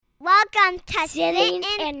Welcome to Sittin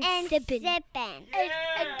and Sippin.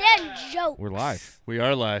 And then joke. We're live. We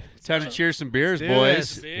are live. Time to cheer some beers, Let's do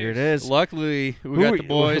boys. this. Here it is. Luckily, we got the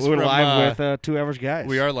boys We're from, live with Two Average Guys.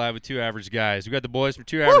 We are live with Two Average Guys. We got the boys from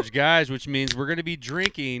Two Average Guys, which means we're going to be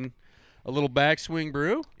drinking a little backswing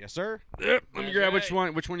brew. Yes, sir. Let me grab which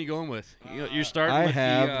one. Which one are you going with? You're starting I with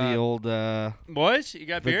have the old boys. You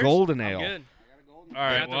got the beers? golden I'm ale. good. All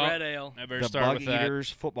right, got the well, red ale. I better The start Bug with that. Eaters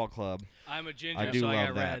Football Club. I'm a ginger, I do so I love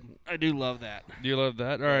got that. red. I do love that. Do you love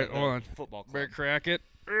that? All right, hold on. Football Club. Better crack it.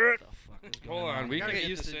 Hold on, we gotta can get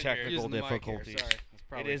used to technical difficulties.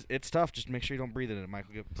 It's tough. Just make sure you don't breathe in it,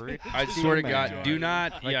 Michael. Get pretty. I swear to God, do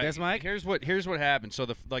not. Like this, Mike? Here's what happened. So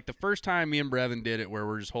the first time me and Brevin did it, where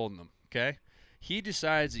we're just holding them, okay? He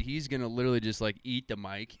decides that he's gonna literally just like eat the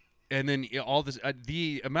mic, and then all this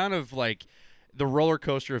the amount of like the roller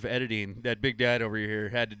coaster of editing that Big Dad over here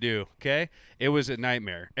had to do, okay? It was a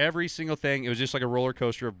nightmare. Every single thing, it was just like a roller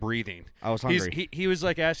coaster of breathing. I was hungry. He was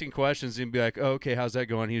like asking questions and be like, oh, okay, how's that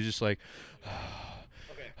going? He was just like.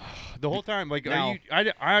 The whole time, like, Now,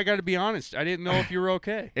 I got to be honest. I didn't know if you were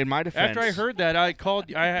okay. In my defense, After I heard that, I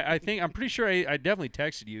called. I'm pretty sure I definitely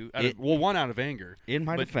texted you. One out of anger. In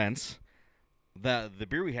my defense, the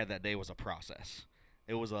beer we had that day was a process.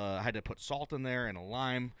 It was I had to put salt in there and a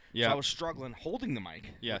lime. Yeah. So I was struggling holding the mic,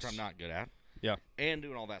 Yes. which I'm not good at. Yeah. And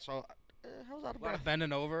doing all that. So I was out of breath.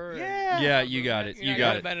 Bending over. Yeah. Yeah, you got it. You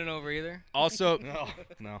got it. Bending over either. Also,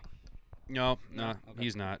 No. no, Okay.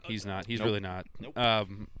 he's not. He's not. He's Nope. really not. Nope.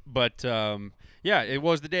 Yeah, it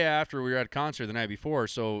was the day after we were at a concert the night before.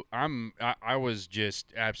 So I was just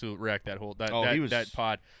absolute wreck that whole that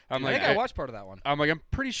pod. I'm I like, think I watched part of that one. I'm like, I'm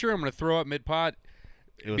pretty sure I'm gonna throw up mid pod.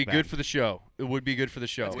 It'd be good for the show. It would be good for the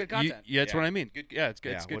show. That's good content. That's Yeah. what I mean. Good, yeah, it's good.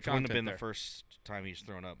 Yeah, It's good which content wouldn't have been there. the first time he's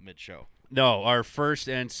thrown up mid-show. No, our first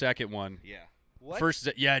and second one. Yeah. What? First,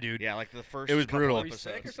 yeah, dude. Yeah, like the first. It was couple brutal. Were you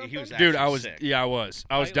sick or episodes, something? he was Dude, I actually was. sick. Yeah, I was.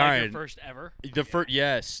 I was Like dying. your first ever.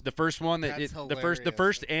 The first one that That's the hilarious.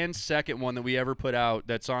 first and second one that we ever put out.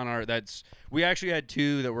 That's on our. We actually had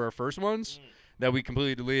two that were our first ones that we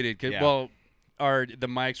completely deleted. 'Cause, Yeah. well, the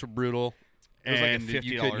mics were brutal, It was like a and $50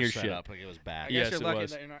 you couldn't hear setup. shit. Like it was I bad. guess Yes, you're it lucky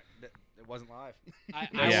was. that it wasn't live.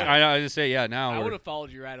 Yeah. I just say now I we're- would have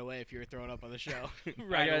followed you right away if you were throwing up on the show.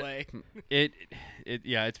 right got- away.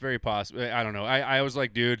 it's very possible. I don't know. I was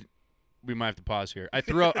like, dude, we might have to pause here. I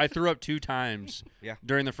threw up 2 times Yeah.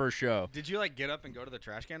 during the first show. Did you get up and go to the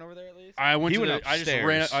trash can over there at least? I went He to went I just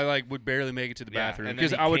ran. upstairs. I would barely make it to the Yeah, bathroom and then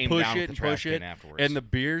because he I would came push down it with and the trash push it. can afterwards. And the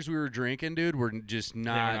beers we were drinking, dude, were just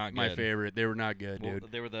not, not my good. favorite. They were not good, Well,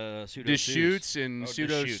 dude. they were the pseudo Deschutes and Oh,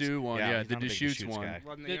 pseudo Deschutes. Sue one. Yeah, Yeah, he's the not a big Deschutes Deschutes one. guy.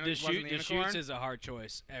 Wasn't The wasn't the Deschutes unicorn? is a hard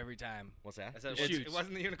choice every time. What's that? I said, The it Shoots.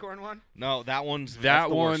 wasn't the unicorn one? No, that one's That that's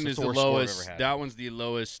the one worst. is That's the worst score I've lowest. ever had. That one's the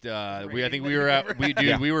lowest. I think Rating we that were you've at. ever had?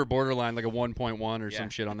 Yeah. We were borderline like a 1.1 or Yeah. some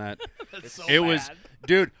shit on that. That's so It was, bad.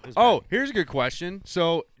 dude. was Oh, bad. here's a good question.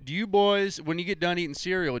 So, do you boys, when you get done eating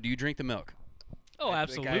cereal, do you drink the milk? Oh,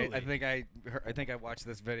 absolutely. I think I watched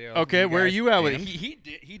this video. Okay, You where are guys- you at with it? and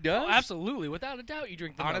He does. Oh, absolutely. Without a doubt, you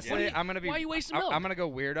drink the milk. Honestly, Why I'm gonna be. Why are you wasting milk? I'm gonna go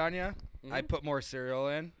weird on you. I Mhm. put more cereal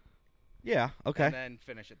in Yeah. Okay. and then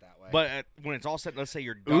finish it that way. But when it's all set, let's say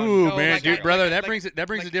you're done. Ooh, No, man, like dude, I- brother, like- that like- brings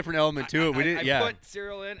a like- different element to it. We didn't. I Yeah. put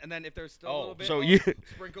cereal in, and then if there's still a little bit, so I'll you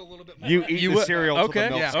sprinkle a little bit more. you on. eat You the would- cereal till okay, the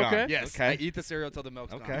milk's yeah, gone. okay. Yes, Okay. I eat the cereal till the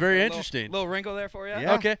milk's Okay. gone. Very Little- interesting. Little wrinkle there for you.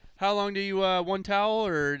 Yeah. Okay, how long do you one towel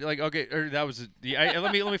or like okay or that was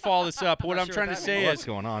let me follow this up. What Not I'm sure trying what to that say What's is,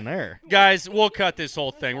 going on there? guys, we'll cut this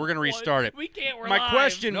whole thing. We're gonna restart it. We can't. We're My live.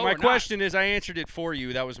 question, No, my we're not. question is, I answered it for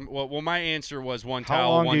you. That was well, my answer was one How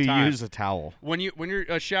towel, long one do you time. use a towel? When you're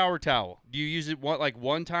a shower towel, do you use it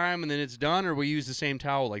one time and then it's done, or we use the same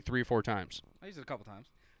towel like 3 or 4 times? I used it a couple times.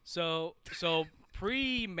 So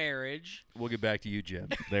pre-marriage, We'll get back to you, Jim.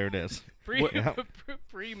 There it is. Yeah.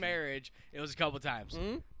 pre-marriage, it was a couple times.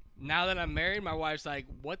 Mm-hmm. Now that I'm married, my wife's like,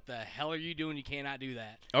 "What the hell are you doing? You cannot do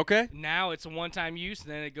that." Okay, Now it's a one-time use,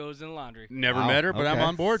 and then it goes in the laundry. never Wow, met her, but I'm okay.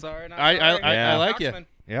 on board. Sorry, not I sorry. Yeah. like you. Coxman.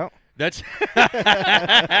 Yep. That's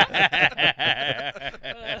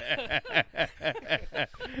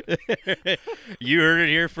you heard it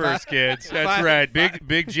here first, kids. That's Five- right.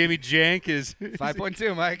 Big Jimmy Jank is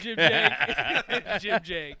 5.2, Mike. Jim Jake. Jim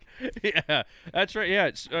Jake. yeah, that's right.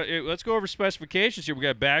 Yeah, let's go over specifications here. We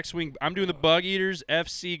got backswing. I'm doing the Bug Eaters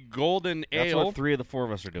FC Golden That's Ale. what 3 of the 4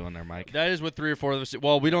 of us are doing there, Mike. That is what 3 or 4 of us.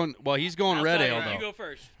 Well, we don't. Well, he's going red ale You though. go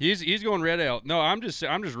first. He's going red ale. No, I'm just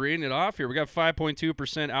reading it off here. We got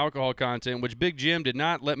 5.2% alcohol content, which Big Jim did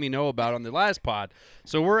not let me know about on the last pod.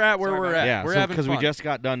 So we're at where Sorry we're about at. Yeah, we're so having because we fun. just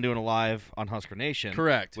got done doing a live on Husker Nation.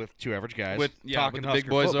 Correct. With 2 average guys. with talking the big Husker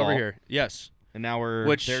boys football, over here. Yes. And now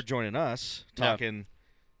Which- they're joining us Yeah. talking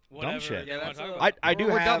Whatever shit. they Yeah, wanna that's talk a- about. I do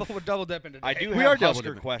we're have. double dipping today. I do We are have double Husker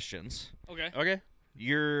dipping. questions. Okay. Okay.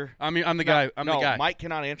 You're. I'm the No, guy. I'm no, the guy. Mike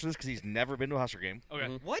cannot answer this because he's never been to a Husker game. Okay.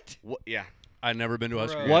 Mhm. What? What? Yeah. I've never been to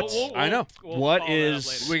Husker. Bro. games. What's- I know. We'll What follow that up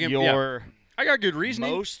is later. We can- yeah. your I got good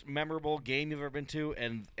reasoning. most memorable game you've ever been to,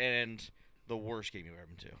 and the worst game you've ever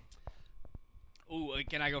been to? Ooh,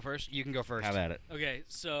 can I go first? You can go first. Have at it. Okay,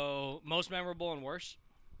 so most memorable and worst.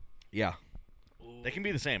 Yeah. Ooh. They can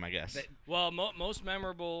be the same, I guess. Well, most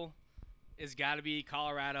memorable is got to be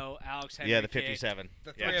Colorado. Alex Henry. Yeah, the kick. 57.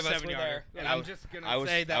 The Yeah. three of us were 7-yarder. there, and I I'm was- just gonna I was-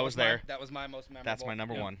 say that I was my- there. that was my most memorable. That's my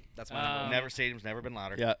number Yeah. one. That's my number one. Never stadium's never been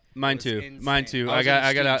louder. Yeah, mine was too. insane. Mine too. I I was got. in the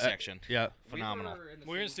I got. student a section. Yeah. Phenomenal.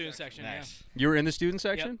 We're in the student section. Nice. You were in the student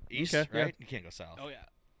section. East, Okay. right? You can't go south. Yeah. Oh yeah.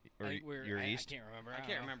 Or I think you're I east. can't remember. I don't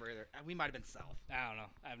can't know. remember either. We might have been south. I don't know.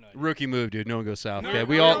 I have no idea. Rookie move, dude. No one goes south. No, Okay. no,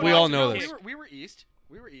 We no, all. no, We no, all no, know no, this. We were east.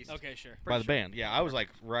 We were east. Okay, sure. By the Pretty band. Yeah, I was like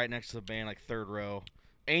right next to the band, like third row.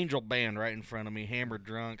 Angel band right in front of me, hammered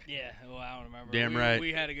drunk. Yeah. Well, I don't remember. Damn we, right.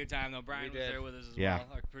 We had a good time though. Brian We was did. there with us as Yeah. well,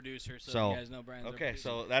 our producer. So, So, you guys know Brian's our Okay, producer.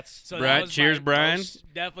 so that's So Brad, that was cheers, my Brian.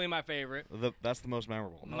 definitely my favorite. that's the most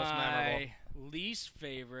memorable. Most my memorable. least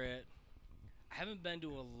favorite. I haven't been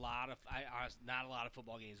to a lot of. Not a lot of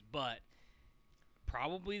football games, but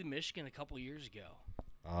probably the Michigan a couple years ago.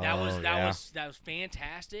 That was Oh, that yeah. was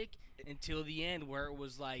fantastic until the end, where it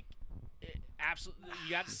was like absolutely.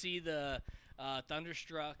 You got to see the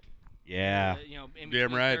thunderstruck. Yeah. In Damn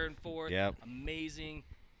between right. third and fourth. Yep. Amazing.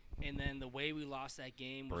 And then the way we lost that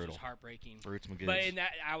game was Brutal. just heartbreaking. Fruits and But in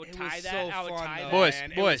that, I would It tie was that. so I would fun, tie though, that. Boys,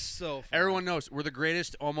 man. It boys, was so fun. Everyone knows we're the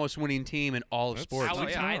greatest almost winning team in all of That's- sports. I would Oh,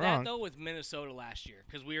 yeah. tie Not that wrong. though with Minnesota last year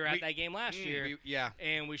because we were at We- that game last year. Yeah.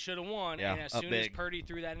 And we should have won. Yeah, And as up soon as big. Purdy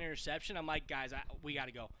threw that interception, I'm like, guys, we got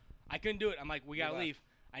to go. I couldn't do it. I'm like, we got to left. leave.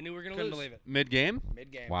 I knew we were going to Couldn't lose. believe it. Mid game.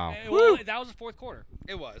 Mid game. Wow. Well, that was the fourth quarter.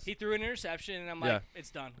 It was. He threw an interception, and I'm like, Yeah.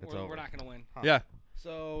 it's done. It's We're over. not going to win. Huh. Yeah,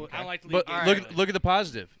 So I don't like to leave but games look early. look at the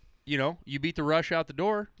positive. You beat the rush out the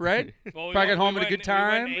door, right? Well, we Probably got went- home we at a good went-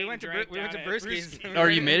 time. We we went went to and drank Brewski's. down at Brewski's. Or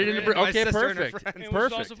you made it into My okay, sister and her perfect. friends. It was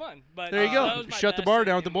also Perfect. fun. But There you that go. was my Shut the best bar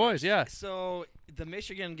down with the game. boys. Yeah. So the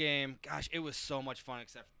Michigan game, gosh, it was so much fun,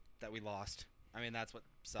 except that we lost. I mean, that's what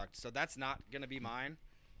sucked. So that's not gonna be mine.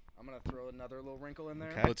 I'm gonna throw another little wrinkle in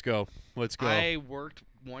there. Okay. Let's go. Let's go. I worked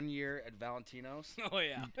 1 year at Valentino's, Oh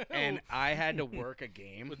yeah. and I had to work a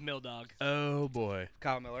game with with Mill Dog. Oh boy.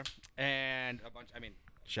 Kyle Miller and a bunch. I mean,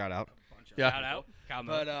 Shout out. a bunch of Yeah. Shout out. Kyle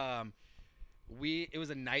Miller. But it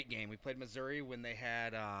was a night game. We played Missouri when they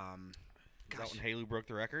had Is that gosh, when Haley broke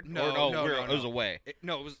the record? No, Or, no, no, we're- no, it was no. away.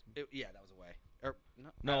 no, it was yeah, that was away. Or no,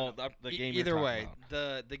 I No, don't know. the game. you're Either talking way,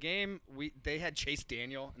 about. the game they had Chase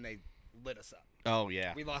Daniel and they lit us up. Oh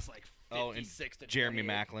yeah. We lost like 56 Oh, and to Jeremy 28.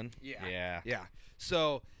 Macklin. Yeah. Yeah. Yeah.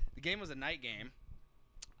 So the game was a night game.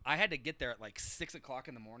 I had to get there at like 6 o'clock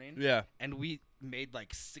in the morning. Yeah. And we made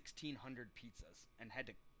like 1,600 pizzas and had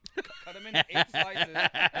to cut them into 8 slices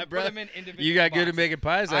and put them in individual You got good at boxes. making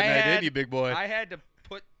pies that I night, had- didn't you, big boy? I had to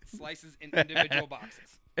put slices in individual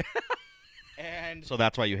boxes. And So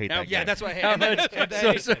that's why you hate that. yeah, game. that's what I How had. much? And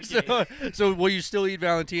then- So will you still eat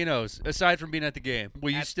Valentinos aside from being at the game?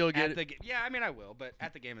 Will you at- still get at it? the yeah, I mean I will, but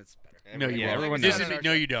at the game it's better. No, you yeah, won't. everyone This knows. is-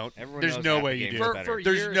 no, you don't. Everyone There's knows no that way the you game do. is For, better. for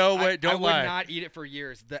There's years, no way- I don't would lie. not eat it for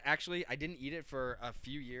years. Actually, I didn't eat it for a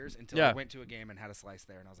few years until Yeah. I went to a game and had a slice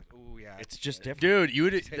there, and I was like, "Ooh, yeah." It's just different. Dude, you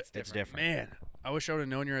would. It's different. Man, I wish I would have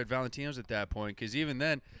known you're at Valentino's at that point, because even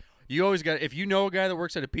then, you always got. If you know a guy that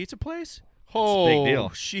works at a pizza place, a big deal.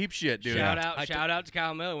 sheep shit, dude. Shout Yeah. out, shout out to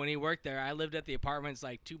Kyle Miller when he worked there. I lived at the apartments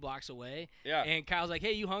like 2 blocks away. Yeah. And Kyle's like,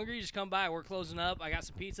 "Hey, you hungry? Just come by. We're closing up. I got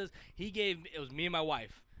some pizzas." It was me and my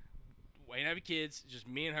wife. We didn't have any kids, just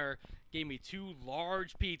me and her. Gave me 2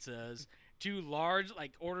 large pizzas, 2 large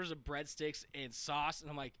like orders of breadsticks and sauce, and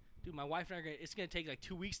I'm like, dude, my wife and I it's gonna take like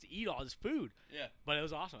 2 weeks to eat all this food. Yeah. But it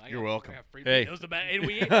was awesome. You're welcome. I got free Hey. pizza. It was the best. And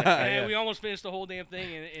we Yeah. we almost finished the whole damn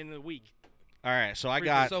thing in a week. All right, so I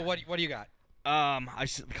got So what do you got?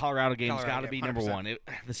 the Colorado game's Colorado got to game, be number 100%. one.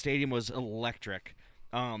 The stadium was electric.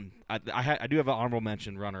 I do have an honorable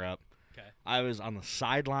mention runner up. Okay. I was on the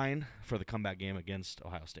sideline for the comeback game against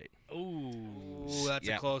Ohio State. Ooh. Ooh, that's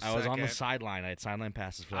Yeah, a close. I was on the second. sideline. I had sideline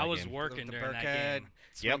passes for that I was game. working the during that Burkhead, game.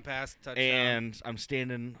 swim Yep. pass, touchdown. And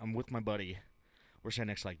I'm with my buddy. We're standing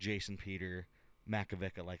next to like Jason Peter,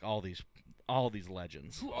 Makovica, like all these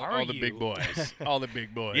legends. Who all are the you? big boys. All the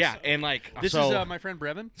big boys. Yeah, and like This so, is my friend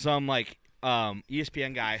Brevin. some like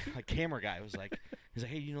ESPN guy, like camera guy, was like, he's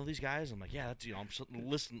like, hey, you know these guys? I'm like, yeah, that's I'm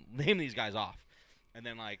just name these guys off, and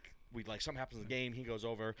then like something happens in the game. He goes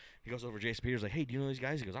over Jason Peters like, hey, do you know these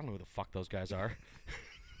guys? He goes, I don't know who the fuck those guys are.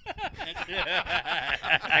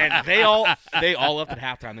 And they all left at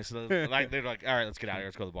halftime. They said, they're like, all right, let's get out of here.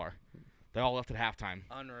 Let's go to the bar. They all left at halftime,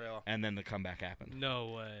 Unreal. and then the comeback happened.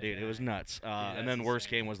 No way. Dude, it was nuts. And that's then the worst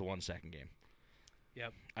insane. game was the 1 second game.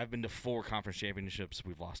 Yep. I've been to 4 conference championships.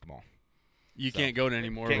 We've lost them all. You So, can't go to any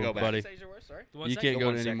more, can't go back. buddy. Say your worst, sorry. The one You second- can't The go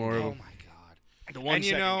 1 to any second more of game. Oh them. my god. The 1 And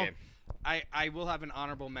you second know, game. I will have an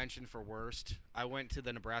honorable mention for worst. I went to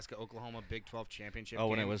the Nebraska-Oklahoma Big 12 championship. Oh,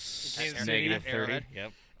 when game it was Kansas City negative at 30. Arrowhead.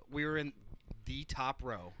 Yep. We were in the top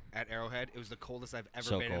row at Arrowhead. It was the coldest I've ever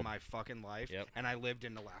So been in cold. my fucking life. Yep. And I lived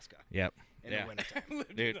in Alaska Yep. in Yeah. the wintertime.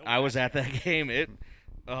 Dude, I was at that game. It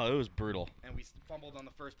was brutal. And we fumbled on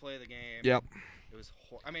the first play of the game. Yep. It was.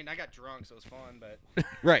 I mean, I got drunk, so it was fun, but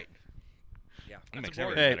Right. yeah. That makes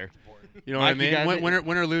important. everything Hey. better. You know what I Mike, you mean? got it?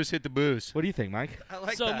 Win or lose, hit the booze. What do you think, Mike? I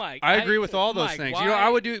like So, that. Mike, I agree with all those Mike, things. Why, You know, I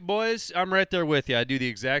would do, boys. I'm right there with you. I'd do the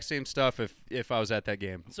exact same stuff if I was at that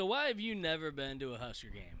game. So why have you never been to a Husker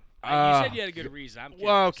game? Uh, You said you had a good reason. I'm curious.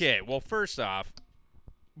 Well, okay. Well, first off,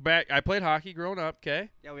 I played hockey growing up. Okay.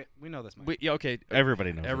 Yeah, we know this, Mike. Yeah. Okay.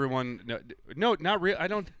 Everybody knows. Everyone. No, not real. I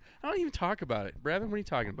don't even talk about it. Brevin, what are you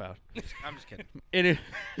talking about? I'm just kidding. And it,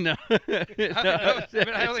 no.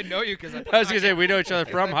 I only know you because I was gonna say we know each other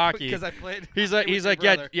from hockey. Because I played. He's hockey with like,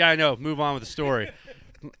 your yeah, brother. yeah, I know. Move on with the story.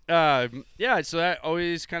 Yeah. So that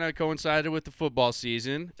always kind of coincided with the football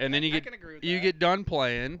season, and then I you can agree with you that. get done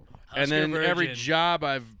playing, and Husker then every virgin. job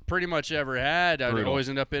I've pretty much ever had, I'd Brutal. always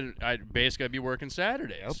end up in. I'd basically be working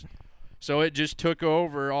Saturdays. So it just took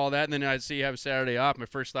over all that, and then I'd see you have a Saturday off. My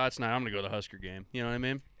first thought's, now I'm gonna go to the Husker game. You know what I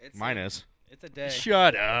mean? It's Mine a, is. It's a day.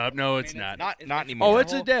 Shut up. No, I it's mean, not. Not anymore. Oh,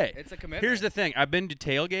 it's a whole- day. It's a commitment. Here's the thing. I've been to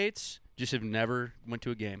tailgates, just have never went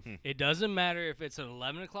to a game. It doesn't matter if it's an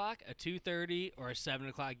 11 o'clock, a 2:30, or a 7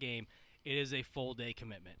 o'clock game. It is a full day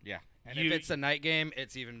commitment. Yeah. And You- if it's a night game,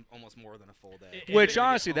 it's even almost more than a full day. It- Which it-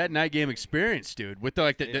 honestly, that night game experience, dude, with the,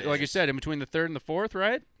 like It like you is. said, in between the 3rd and the 4th,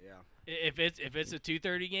 right? Yeah. If it's a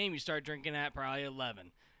 2:30 game, you start drinking at probably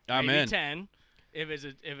 11. I'm maybe in. 10. If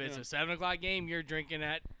it's a 7 o'clock game, you're drinking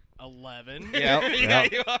at 11. Yeah. yeah,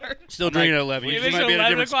 you are. Still drinking at 11. If You it's might an be at a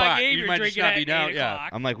 11 different o'clock spot. game, You you're might just drinking not at be down. 8 Yeah. o'clock.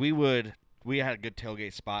 I'm like, we had a good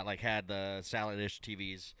tailgate spot. Like, had the salad dish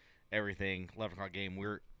TVs, everything. 11 o'clock game. We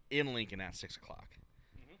were in Lincoln at 6 o'clock.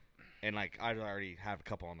 And like, I'd already have a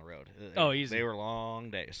couple on the road. Oh, easy. They were long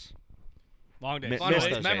days. Long day. Mi- Fun missed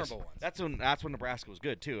ones, those memorable days. ones. That's when Nebraska was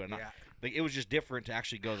good too, and Yeah. like, it was just different to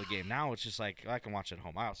actually go to the game. Now it's just like I can watch it at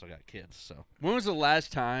home. I also got kids, so When was the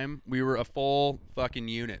last time we were a full fucking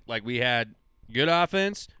unit? Like we had good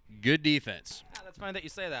offense, good defense. Ah, that's funny that you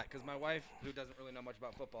say that because my wife, who doesn't really know much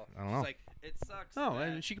about football, I don't she's know. like, it sucks. Oh, that-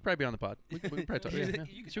 and she could probably be on the pod. We could probably talk. She's- Yeah, you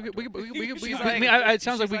yeah. can So talk we could- we could- She's I like- mean, it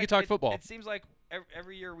sounds like she's we could talk football. It seems like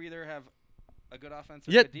every year we either have a good offense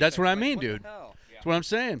or Yeah, good that's defense. what I Like, mean, what the dude. hell? That's what I'm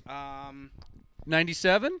saying.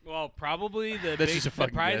 97. Well, probably the That's just a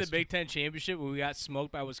fucking guess. Big Ten championship where we got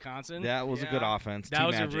smoked by Wisconsin. that was a good Yeah. offense. That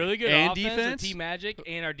was T-Magic. a really good And offense defense? with T-Magic,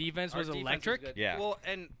 and our defense Our was defense electric. good. Yeah. Well,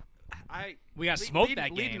 and We got le- smoked lead-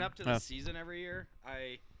 that Leading game. up to the Oh. season every year,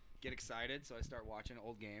 I get excited, so I start watching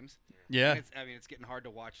old games. Yeah. It's getting hard to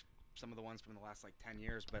watch some of the ones from the last like 10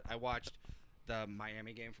 years, but I watched the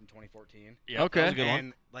Miami game from 2014. Yeah, Okay. that was a good one.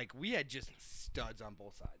 And like we had just studs on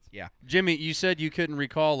both sides. Jimmy, you said you couldn't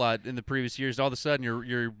recall a lot in the previous years. All of a sudden,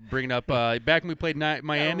 you're bringing up back when we played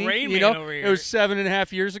Miami. Rain You Man know, over it here. was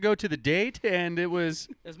 7.5 years ago to the date, and it was.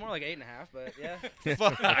 It was more like 8.5, but yeah.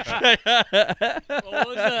 What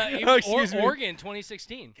was Oh, excuse me. Oregon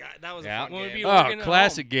 2016? God, that was Yeah. a fun When we game. beat Oh, Oregon at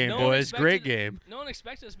classic home. game, No one boys. Great expected- game. No one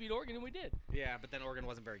expected us to beat Oregon, and we did. Yeah, but then Oregon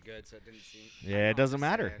wasn't very good, so it didn't seem. Yeah, it doesn't I'm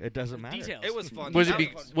just matter. saying. It doesn't matter. Details. It was fun. Was That it be, a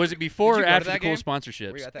fun- was it before Did or you go to after the that cool game?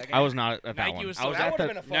 sponsorships? Were you at that game? I was not at that Nike one. was I still- was That at would've the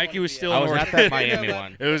been a fun Nike one to was be still at. I in was Oregon. at that Miami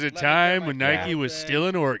one. It was a Let me time tell when my Nike dad was thing. still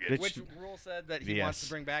in Oregon. Which Rule said that he wants to Yes.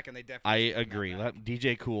 bring back, and they I definitely should bring that agree. back. Let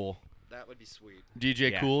DJ Cool. That would be sweet.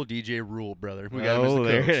 DJ Yeah. Cool, DJ Rule, brother. We got him as Oh,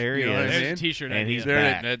 the there- coach. there he You know what I is. There's mean? a T-shirt And idea. he's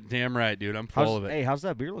There, back. damn right, dude. I'm full of it. Hey, how's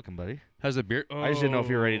that beer looking, buddy? How's the beer? I just didn't know if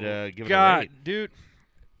you were ready to give it a God, rate. dude.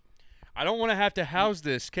 I don't want to have to house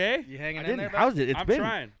this, okay? You hanging I in didn't there? house it. It's I'm been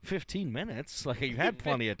trying. 15 minutes. Like, you've had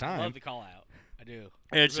plenty of I love time. the call out. I do.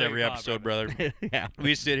 It's Really every good call out, episode, brother. brother. Yeah.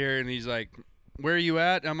 We sit here and he's like, "Where are you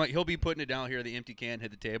at?" I'm like, he'll be putting it down here, the empty can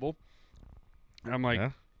hit the table. And I'm like,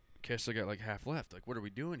 Yeah. okay, so I got like half left. Like, what are we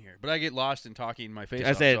doing here? But I get lost in talking in my face I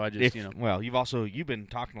off, said, so I just, if, you know. well, you've been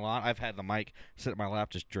talking a lot. I've had the mic sit at my lap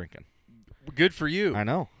just drinking. Good for you. I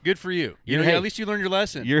know. Good for you. You You know, know, hey, at least you learned your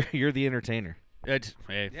lesson. You're the entertainer.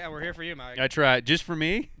 Hey, Yeah, we're here for you, Mike. I tried. Just for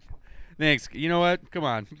me? Thanks. You know what? Come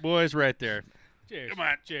on. Boys right there. Cheers. Come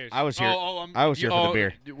on. Cheers. I was here. I'm- I was here for the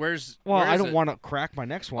beer. Where's? Well, where I is don't it? want to crack my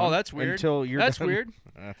next one. Oh, that's weird. Until you're That's done. weird.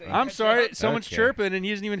 Uh, I'm sorry. Someone's Okay. chirping, and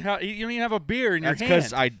he doesn't even have. You don't even have a beer in your That's hand.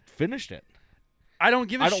 because I finished it. I don't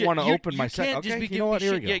give a I shit. don't wanna You- open you my sec- can't just okay, be you giving know me what?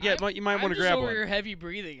 Here we shit. go. Yeah, you might want to I'm just grab over one. here heavy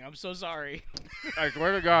breathing. I'm so sorry. I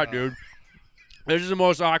swear to God, dude. This is the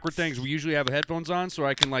most awkward things. We usually have headphones on so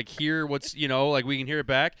I can like hear what's like we can hear it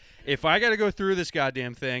back. If I got to go through this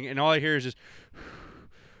goddamn thing and all I hear is just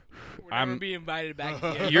We're never be invited back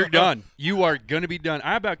again. you're done. You are gonna be done.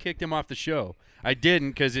 I about kicked him off the show. I didn't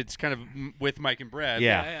because it's kind of with Mike and Brad.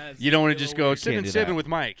 Yeah. it's You don't want a to just little go weird. sitting and Can't do sipping that. with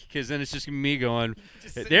Mike because then it's just me going.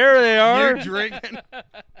 Just There they are. You're drinking.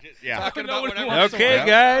 Yeah. Talking No about one whatever. wants Okay, Yeah.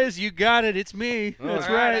 guys, you got it. It's me. Oh, That's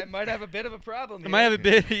All right, right. I might have a bit of a problem. I might have a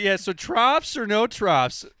bit. Yeah. So troughs or no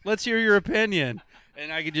troughs? Let's hear your opinion.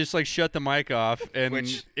 And I could just like shut the mic off, and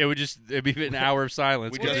Which- it'd be an hour of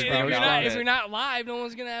silence. We Well, just if, found you're out not, that- if you're not live, no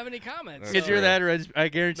one's gonna have any comments. That's It's true. either that, or I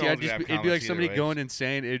guarantee No I'd one's just gonna be, have it'd be like comments somebody either going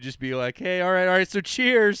insane. It'd just be like, hey, all right, so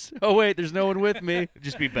cheers. Oh wait, there's no one with me.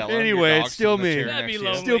 Just be Bella. Anyway, your it's dog still sitting in the me. chair That'd be next to you.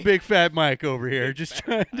 lonely. Still big fat Mike over here, just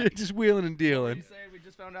trying to, just wheeling and What dealing. you say we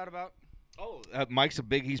just found out about? Oh, Mike's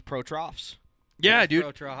he's pro troughs. Yeah, These dude.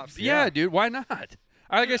 pro troughs. Yeah, dude. Why not?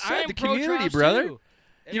 Like I I said, am the pro community, troughs, brother. too.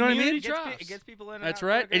 You know what I mean? Community It troughs. gets people in. And That's out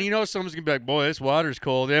right. real And good. you know someone's gonna be like, "Boy, this water's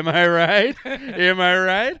cold." Am I right? Am I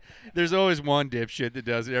right? There's always one dipshit that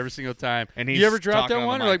does it every single time. And you he's ever dropped talking that on the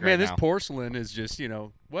one? Or mic like, man, right this now. porcelain is just,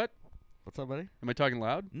 what? What's up, buddy? Am I talking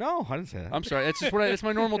loud? No, I didn't say that. I'm sorry. That's just that's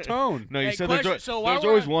my normal tone. No, you Hey, said question, there's, so while there's we're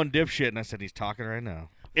always on- one dipshit, and I said he's talking right now.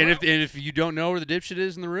 And if you don't know where the dipshit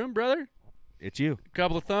is in the room, brother, It's you. a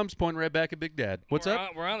couple of thumbs pointing right back at Big Dad. What's we're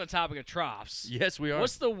up? On, we're on the topic of troughs. Yes, we are.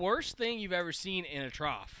 What's the worst thing you've ever seen in a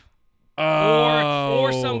trough? oh,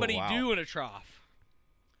 Or somebody wow. do in a trough?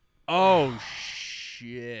 Oh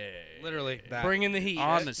shit! Literally that. Bring in the heat.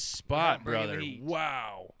 On the spot, Yeah, bring in the brother. heat.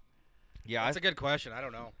 Wow. Yeah, That's a good question. I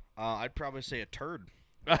don't know. I'd probably say a turd.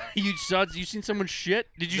 you seen someone shit?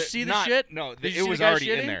 Did you see the not- shit? No, Did you it see the was guy already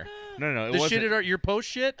shitting? in there. No, it The wasn't. shit at your post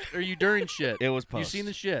shit or you during shit? It was You post. seen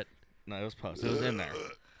the shit? No, it was post. It was in there.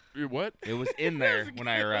 Your what? It was in there when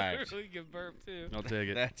I arrived. Really good burp too. I'll take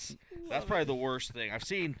it. That's probably the worst thing I've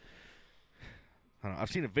seen. I don't know,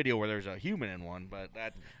 I've seen a video where there's a human in one, but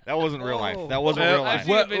that wasn't real life. That wasn't Oh. real I've life.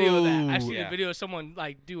 seen What? a video of that. I've Ooh. seen Yeah. a video of someone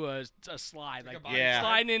like do a slide, like Yeah.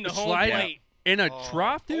 sliding into home Slide- plate. In a Oh.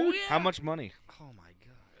 trough, dude? Oh yeah. How much money? Oh my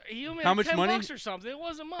god. He only How had much 10 money? bucks or something. It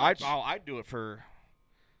wasn't much. I'd do it for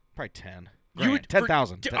probably 10. You would-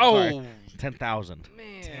 10,000. Oh, 10,000.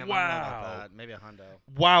 Man. Damn, I don't know Wow. about that. Maybe a hundo.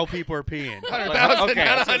 wow! People are peeing. Okay,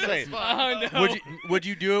 that's what I'm saying. Oh, no. Would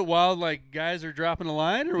you do it while like guys are dropping a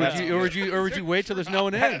line, or would That's- you wait till there's no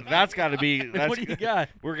one in? That's got to be. That's, What do you got?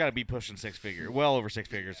 We're got to be pushing six figure, well over six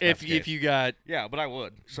figures. If you got yeah, but I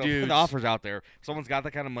would. So Dudes. the offers out there. If someone's got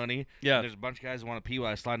that kind of money. Yeah. and there's a bunch of guys who want to pee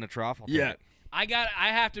while I slide in the trough. I'll take yeah, it. I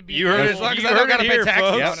have to be. You heard As long it. as You I don't heard gotta it pay here, taxes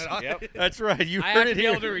folks. on it. Yep. That's right. You I heard have to it be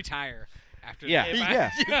here. able to retire after. Yeah, if yeah.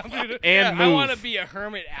 I, And I want to move. be a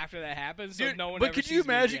hermit after that happens, so Dude, no one. but ever could sees you me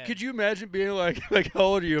imagine? again. Could you imagine being like how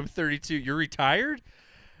old are you? I'm 32. You're retired.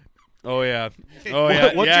 Oh yeah. Oh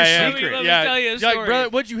yeah. What's yeah, your yeah. secret? Let me Yeah. tell you a Like, story. brother,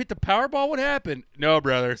 what'd you hit the Powerball? What happened? No,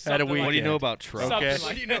 brother. Had a Something weekend. like What do you know about trough? Something Okay. like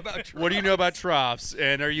What do you know about What do you know about troughs?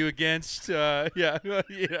 And are you against? Yeah,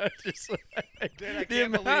 just like, Dude, I the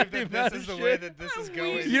can't amount- believe the that amount this is of the way shit. that this is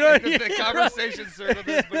going. You know, the yeah, conversation circled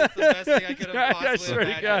this, but it's the best thing I could I have possibly swear to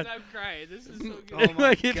imagined. God. I'm crying. This is so good. Oh my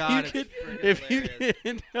like if God, you could, it's friggin' if you hilarious. could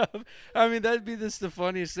end up, I mean, that'd be the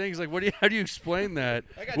funniest thing. It's like, how do you explain that?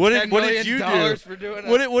 I got What $10 did what did million you do? for doing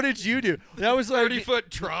What did you do? That was like 30-foot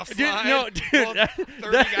trough Dude, slide. no, dude, while that-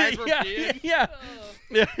 30 that- guys were yeah, peeing. yeah,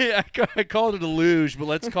 yeah. I called it a luge, but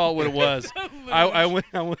let's call it what it was. I went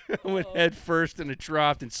head first in a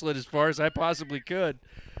trough and slid as far as I possibly could.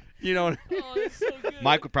 You know. Oh, that's so good.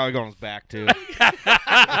 Mike would probably go on his back too. Oh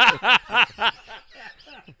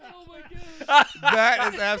my god.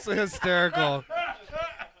 That is absolutely hysterical.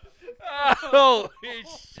 Holy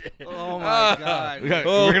shit! Oh my God.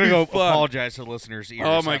 We're gonna go fuck. apologize to the listeners' ears.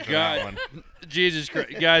 Oh my after that God. one. Jesus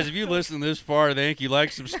Christ, guys! If you listen this far, thank you.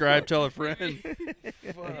 Like, subscribe, tell a friend.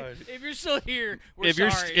 If you're still here, we're if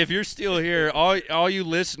sorry. you're still here, all you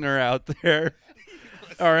listener out there,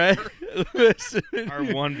 all right, listen. Our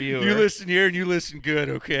one viewer. You listen here and you listen good,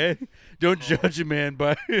 okay? Don't judge a man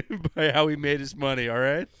by how he made his money, all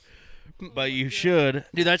right? But you should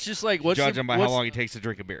Dude, that's just like judge him by how long it takes to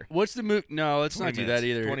drink a beer. What's the move? No, let's 20 not do minutes. that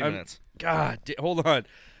either. 20 I'm- minutes. God, hold on.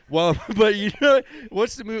 Well, but you know,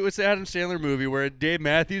 what's the movie? What's the Adam Sandler movie where Dave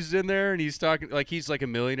Matthews is in there and he's talking like he's like a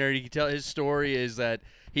millionaire? You can tell his story is that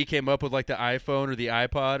he came up with like the iPhone or the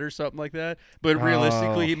iPod or something like that. But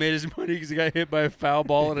realistically, he made his money because he got hit by a foul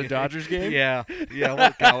ball in a Dodgers game. Yeah. What is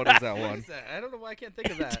that What one? is that? I don't know why I can't think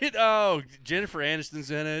of that. Jennifer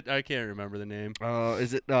Aniston's in it. I can't remember the name.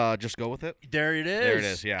 Is it Just Go With It? There it is. There it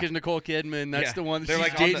is, yeah. Because Nicole Kidman, that's Yeah. the one that They're she's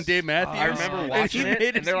like on dating the- Dave Matthews. I remember watching and he it, made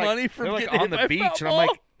and his they're money like, from they're like getting on hit the by a beach, foul and I'm ball.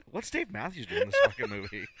 like, what's Dave Matthews doing in this fucking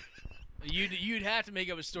movie? You'd have to make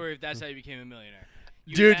up a story if that's how you became a millionaire.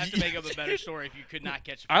 You'd Dude, have to make up a better story if you could not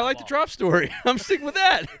catch a I like the ball. drop story. I'm sticking with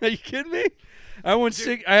that. Are you kidding me? I went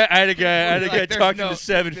sick. I had a guy Like, there's talking no- to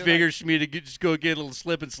seven feel figures for me to just go get a little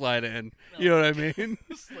slip and slide in. You know what I mean?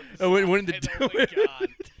 I went in the Oh my God.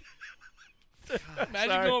 Imagine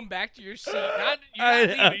Sorry. going back to your seat. You're not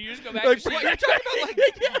leaving. You just go back to Like, your seat. what- You're talking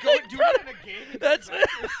about like doing it in a game. And That's going back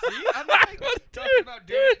to your seat? I'm not like, talking about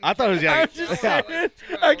doing it. I thought it was I'm like, just yeah, saying. it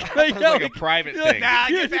I was like a private thing. Nah,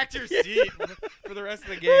 get back to your seat for the rest of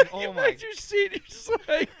the game. Oh Get my back to your seat. You're just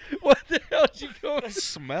like, what the hell is you going? The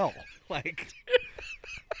smell, like,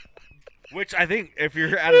 which I think if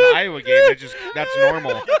you're at an Iowa game, that's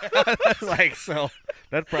normal. Like, so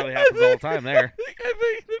that probably happens all the time there. I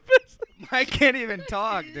think the best. Mike can't even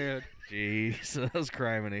talk, dude. Jeez, that was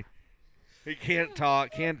criminy. He can't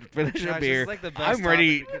talk, can't finish Gosh, a this beer. is like the best I'm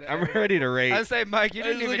ready. topic we could I'm ever- ready to rate. I say, Mike, you This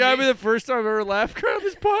didn't is even. gotta be need- the first time I've ever laughed crying on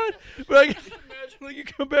this pod. But I can just imagine, like, you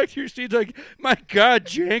come back to your seat, like, my God,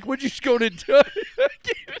 Jank, what'd you just go to do? I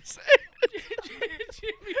can't even say it. Jimmy,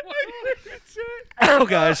 I can't even say it. Oh,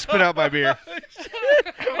 guys, spit out my beer.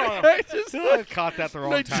 I just, I caught that the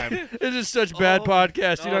wrong like, time. this is such bad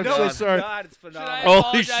podcasting. I'm no, so it's sorry. not. It's Should I phenomenal.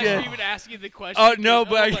 Holy apologize shit. for even asking the question? Oh no,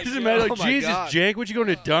 but I my just God. imagine Oh like, my Jesus, God. Jank, would you go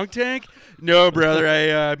to dunk tank? No, brother,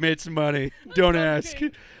 I made some money. Don't ask.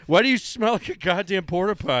 Why do you smell like a goddamn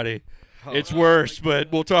porta potty? It's worse,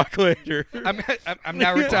 but we'll talk later. I'm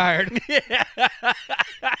now retired.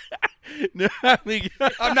 No, I mean,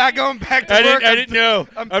 I'm not going back to I work. didn't know.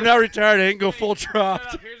 I'm not retired. I didn't go full Shut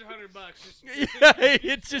trough. up, here's $100.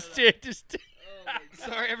 Just, Yeah, it just.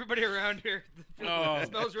 Sorry, everybody around here. Oh. It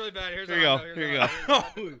smells really bad. Here's Here you go. $100. Here you go.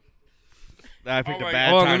 I picked a Hold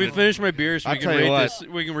bad on, time. let me finish my beer so I'll we can tell you rate what. this.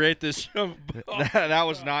 We can rate this. That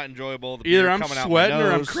was not enjoyable. The Either beer I'm coming out my sweating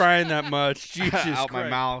or I'm nose, crying that much. Jesus out Christ. my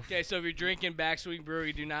mouth. okay, so if you're drinking Backswing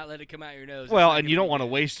Brewery, do not let it come out your nose. Well, It's not and you gonna don't be want to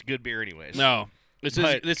good. waste good beer anyways. No, this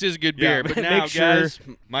But- is good Yeah, beer. But make now, sure guys,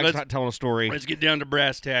 Mike's let's- not telling a story. let's get down to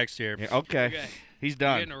brass tacks here. Yeah, okay. Okay. He's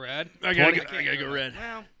Getting done. a red. I gotta go red.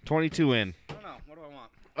 Well, 22 in. I don't know. What do I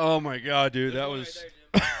want? Oh my God, dude, that was. Is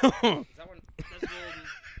that one? That's golden.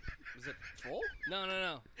 Is it full?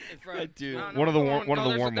 No. In front. Dude. No, One of the no, warm- one of the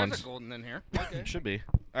there's warm there's ones. a golden in here. Okay. Should be.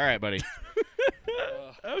 All right, buddy.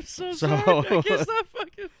 I'm so So- sorry. I can't stop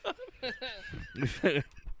fucking.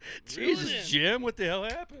 Jesus, Ruined. Jim, what the hell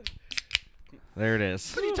happened? There it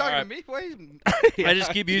is. What are you talking Alright. to me? Wait. I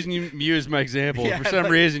just keep using you as my example. Yeah, For some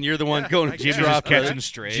like- reason, you're the one going to Jim's drop just catching brother.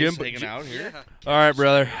 strays, Jim- hanging out here. Yeah. All right,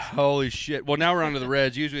 brother. Holy shit. Well, now we're on to the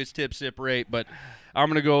reds. Usually it's tip, sip, rate, but I'm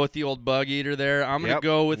gonna go with the old bug eater there. I'm gonna Yep.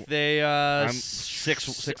 go with a. I'm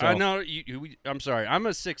 6-0. No, I'm sorry. I'm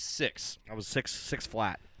a 6-6. I was six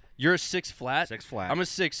flat. You're a 6 flat. 6 flat. I'm a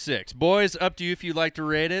 6-6. Boys, up to you if you'd like to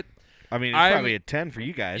rate it. I mean, it's I'm- probably a 10 for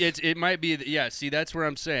you guys. It might be. Yeah. See, that's where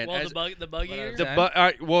I'm saying. Well, As- the bug eater.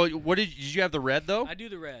 the well, what did you have the red though? I do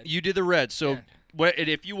the red. You did the red. So, Yeah.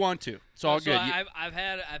 if you want to, it's all So good. You- I've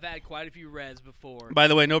had quite a few reds before. by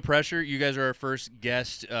the way, no pressure. You guys are our first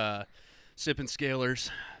guest sipping scalers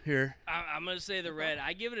here. I'm gonna say the red.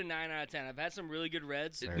 I give it a 9 out of 10. I've had some really good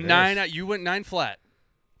reds. There it Nine. is. You went 9 flat.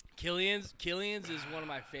 Killian's is one of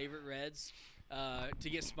my favorite reds. To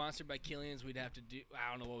get sponsored by Killian's, we'd have to do. I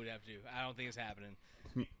don't know what we'd have to do. I don't think it's happening.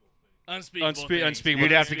 Unspeakable. things. unspeakable.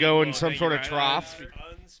 You'd have to go in some Thank sort you, of Brian. trough.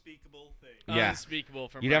 Unspeakable thing. Yeah. Unspeakable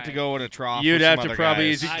from You'd have to Brian. go in a trough. You'd with have some to other probably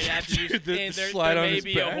guys. I'd have to use, The and there slide on may his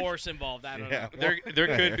be a back. horse involved. I don't Yeah. know. There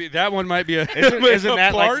could be that one might be a Isn't a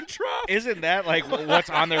that barn like- trough? Isn't that like what's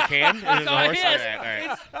on their can? Is it the on- horse? yes, All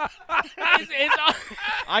right. It's on,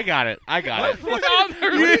 I got it. it's on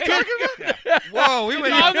their label. Whoa, we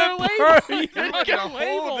went It's on in their label. It's on a their whole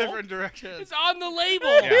label. different direction. It's on the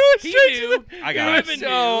label. Yeah. He knew. I got it. Evan knew.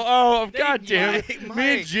 Oh, Thank God you. damn it. Mike.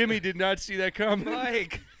 Me and Jimmy did not see that coming.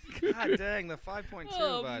 Mike. God dang, the 5.2,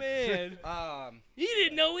 Oh bud. man, Um, he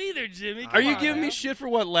didn't know either, Jimmy. Are you Come on, giving me man. shit for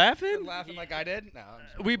what, laughing? laughing like I did? No.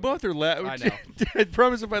 We both are laughing. I know. I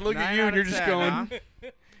promise if I look at 9 you out and you're of just 10, going. huh?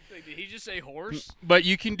 Wait, did he just say horse? But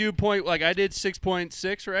you can do point, like I did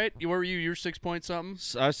 6.6, right? Where were you? You were 6 point something?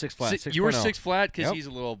 I was 6 flat. You were 6.0. 6 flat because Yep. he's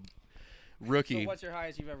a little So rookie. what's your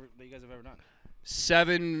highest that you guys have ever done?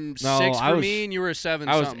 7 No, 6 I for was- me, and you were a 7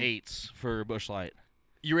 I was something. 8s for Bush Light.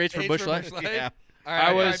 You were 8 for 8 Bush for Light? Busch Light? Yeah. All right,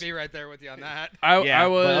 I was- I'd be right there with you on that. I Yeah,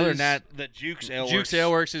 was. but other than that, the Jukes Ale Jukes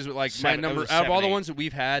Ale Works is like Seven- my it number. was Out of all the 7-8. ones that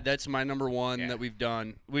we've had, that's my number one Yeah. that we've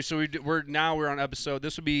done. We're on episode.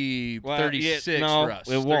 This would be Well, 36 no, for us.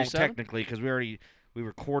 it won't 37? technically because we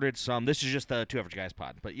recorded some. This is just the Two Average Guys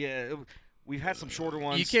pod. But yeah, we've had some shorter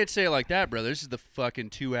ones. You can't say it like that, brother. This is the fucking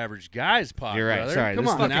Two Average Guys pod. You're right. Brother. Sorry, Come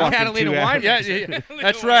this on is the now. fucking Catalina Two wine Average- Yeah,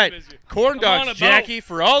 that's right. Corn Come on a dogs, boat. Jackie,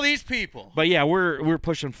 for all these people. But yeah, we're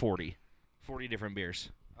pushing 40 different beers.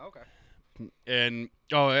 Okay. And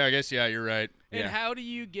I guess you're right. And Yeah. how do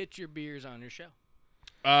you get your beers on your show?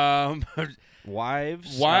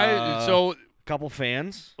 Wives. Why? So couple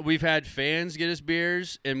fans. we've had fans get us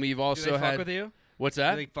beers, and we've Do also they had. fuck with you? What's Do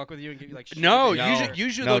that? they fuck with you and give you like? No, shit?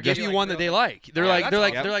 usually No, they'll give just- you one that they like. They're Yeah, like that's they're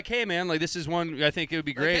like awesome. they're like, hey man, like this is one I think it would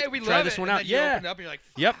be great. Like, hey, we Try love this it. one and out. then you Yeah. open it up and you're like,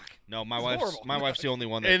 Yep. fuck. No, my It's wife's horrible. the only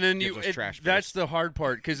one that And then gives us trash beers. that's the hard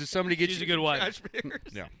part because if somebody gets She's a you, good wife. Trash beers.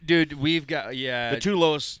 Yeah. dude, we've got The two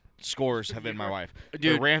lowest scores have been my wife.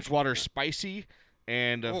 Dude. The ranch water spicy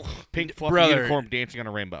and pink fluffy Brother. unicorn dancing on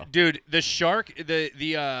a rainbow. Dude, the shark,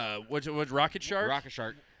 the what's Rocket Shark? Rocket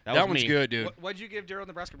Shark. that was one's me. good, dude. What'd you give Daryl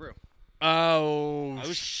Nebraska Brew? Oh, I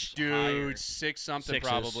was dude, higher. 6 something Sixes.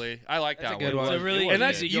 probably. I like That's that a good one. one. It's a really And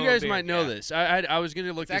that's easy you going guys beer. might know Yeah. this. I was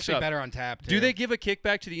gonna look It's this actually up. better on tap. Do too. they give a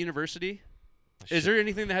kickback to the university? Is there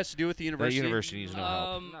anything that has to do with the The university? university needs no help.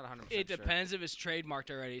 I'm not 100% It sure. depends if it's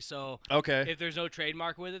trademarked already. So Okay. if there's no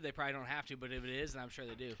trademark with it, they probably don't have to. But if it is, then I'm sure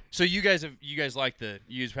they do. So you guys like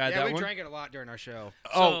you've had Yeah, that we one? drank it a lot during our show.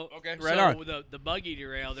 Oh, So- okay, right so on. The Bug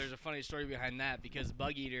Eater Ale, there's a funny story behind that because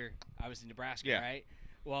Bug Eater, obviously Nebraska, Yeah. right?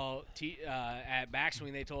 Well, at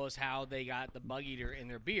Backswing, they told us how they got the Bug Eater in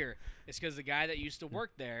their beer. It's because the guy that used to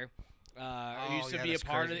work there, used to yeah, be a that's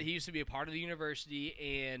part of. crazy. He used to be a part of the university,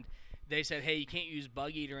 and they said, "Hey, you can't use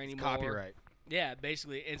Bug Eater anymore." Copyright. Yeah,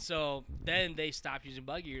 basically. And so then they stopped using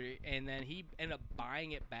Bug Eater, and then he ended up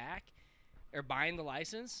buying it back, or buying the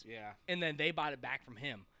license, Yeah. and then they bought it back from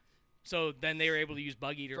him. So then they were able to use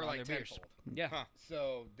Bug Eater For on like their beers. tenfold. Yeah. Huh.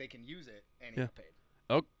 So they can use it and Yeah. get paid.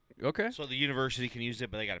 Okay. So the university can use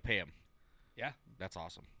it, but they got to pay them. Yeah. That's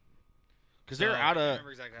awesome. Because So, they're I out can't of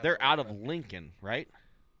remember exactly how they're that out of worked, Lincoln, right?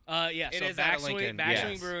 Yeah. It So is out of Backswing, Lincoln,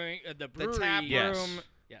 Backswing yes. Brewing, the The brewery. tap Yes. room.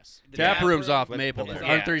 Yes. The Tap tap room's room off with- Maple with there.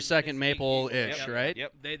 the- On yeah. 32nd Maple-ish, Yep. right?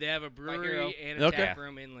 Yep. They have a brewery Hero. and a Okay. tap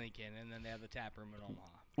room in Lincoln, and then they have the tap room in Omaha.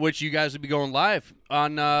 Which you guys will be going live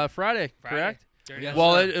on Friday, correct? During Yes, the-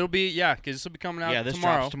 Well, sir. it'll be because this will be coming out Yeah, this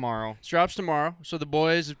tomorrow. drops tomorrow. This drops tomorrow. So the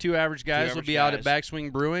boys of Two Average Guys will Average be out at Guys.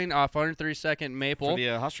 Backswing Brewing off 132nd Maple For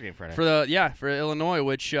the Husker game Friday. for Illinois,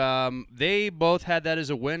 which they both had that as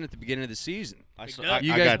a win at the beginning of the season. I saw- You I-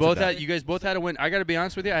 You I guys got to both that. had you guys both had a win. I got to be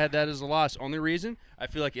honest with you, I had that as a loss. Only reason I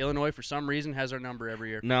feel like Illinois for some reason has our number every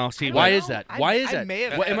year. No, see, Why but is that? Why is I that? may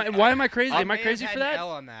have Why, am I crazy? I Am I may crazy have for had an that? L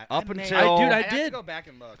on that. Up I may- until- Dude, I I'd have to did. go back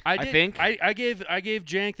and look. I I did. think- I gave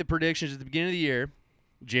Jank the predictions at the beginning of the year.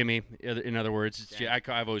 Jimmy, in other words, it's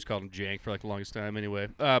I've always called him Jank for like the longest time. Anyway,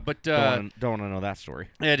 but don't want to know that story.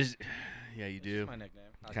 yeah, yeah, you do. That's my nickname.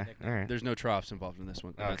 That's Okay, nickname. all right. There's no troughs involved in this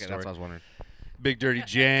one. in that Okay, story. that's what I was wondering. Big Dirty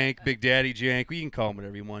Jank, Big Daddy Jank. We can call him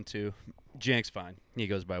whatever you want to. Jank's fine. He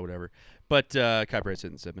goes by whatever. But copyright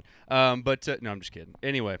Sittin and Sippin. No, I'm just kidding.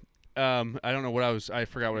 Anyway, I don't know what I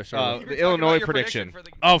forgot what I started. You with. were The talking Illinois about your prediction. for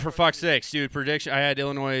the- Oh, for fuck's sakes, dude! Prediction. I had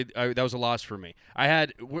Illinois. That was a loss for me. I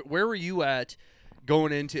had. Where were you at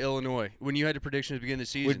going into Illinois when you had the predictions at the beginning of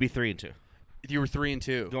the season? We'd be 3-2 You were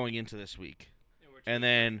 3-2. going into this week, and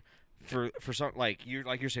then for some like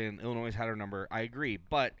you're saying, Illinois had our number. I agree,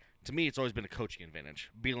 but to me, it's always been a coaching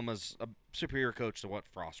advantage. Bielema's a superior coach to what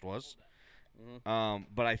Frost was.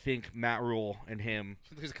 But I think Matt Rule and him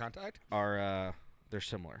Lose contact? are they're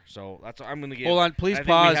similar. So that's what I'm going to give. Hold on, please I think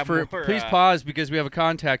we pause have for more, please pause because we have a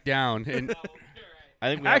contact down. And I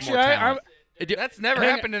think we actually, have more I'm. talent. That's never hang-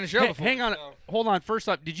 happened in a show hang- before. Hang on, so- hold on. First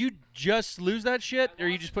off, did you just lose that shit, or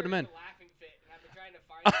you just put them in? Laughing fit, and I've been trying to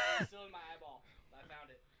find it. It's still in my eyeball. I found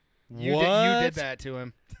it. You did that to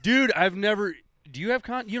him. Dude, I've never. Do you have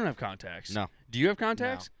You don't have contacts. No. Do you have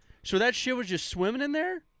contacts? So that shit was just swimming in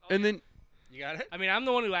there, and then You got it? I mean, I'm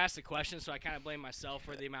the one who asked the question, so I kind of blame myself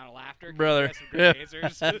for the amount of laughter. 'cause Brother. I had some great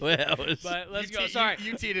answers. Well, that was- But let's You go. te- Sorry.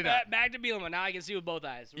 you teed it up. Back to Bielema. Now I can see with both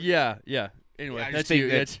eyes. yeah. Anyway, I just that's think you.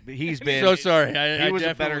 that That's he's been. so sorry. I he was a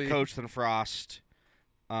definitely- better coach than Frost,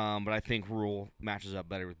 but I think Rule matches up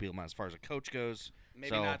better with Bielema as far as a coach goes. Maybe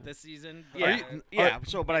So- not this season. But Yeah, yeah.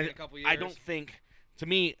 So, but maybe in a couple I years. don't think. To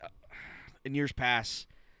me, in years past,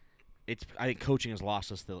 I think coaching has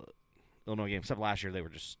lost us the Illinois game. Except last year, they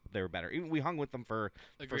were better. Even we hung with them for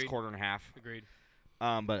the first Agreed. quarter and a half. Agreed.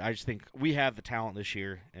 But I just think we have the talent this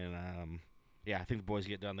year, and yeah, I think the boys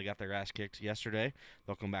get done. They got their ass kicked yesterday.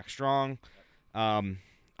 They'll come back strong.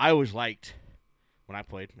 I always liked when I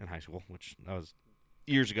played in high school, which that was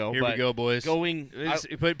years ago. Here but we go, boys. Going, Put your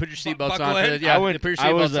seatbelts buckle on. in. Yeah, I went- put your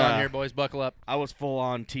I was, seatbelts on here, boys. Buckle up. I was full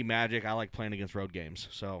on Team Magic. I like playing against road games.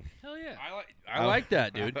 So Hell yeah. I like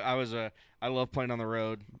that, dude. I love playing on the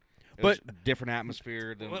road. It But- was a different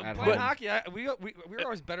atmosphere than Well, at playing home. hockey, we were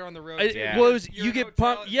always better on the road. It too, Yeah. was because you're you in get a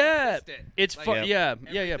hotel, pumped. Yeah, consistent. it's Like, fun. Yeah.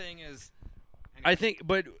 Everything is. I think,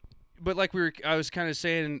 but like I was kind of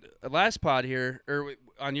saying last pod here, or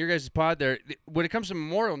on your guys' pod there, when it comes to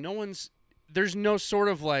Memorial, there's no sort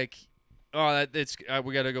of like, oh, it's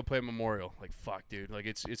we got to go play Memorial. Like, fuck, dude. Like,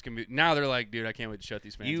 it's gonna be now. They're like, dude, I can't wait to shut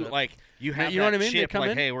these fans You up. like you have you know what that I mean? They chip, come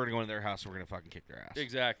like, in. hey, we're gonna go into their house and we're gonna fucking kick their ass.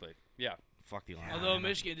 Exactly. Yeah. Fuck the Lions. Although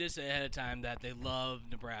Michigan did say ahead of time that they love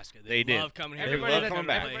Nebraska. They did. love coming here. Everybody, love that, coming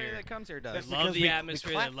back. everybody Here. that comes here They does. love the we atmosphere.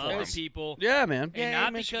 They clap love for the 'em. people. Yeah, man. And Yay,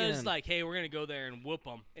 not because Michigan. like, hey, we're gonna go there and whoop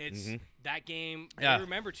them. It's Mhm. that game. Yeah. They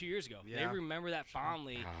remember 2 years ago. They Yeah. remember that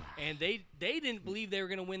fondly, Ah. and they didn't believe they were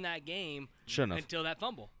gonna win that game Shouldn't have. until that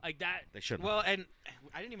fumble. Like that. They shouldn't. Well, and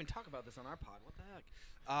I didn't even talk about this on our pod. What the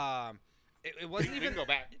heck? It wasn't even. go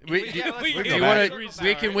back. We- Yeah, do- let's- we let's can go wanna- back. we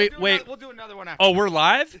We'll can do wait- another- We'll do another one after. Oh, we're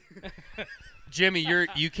live. Jimmy,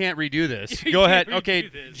 you can't redo this. You Go ahead. can't Okay,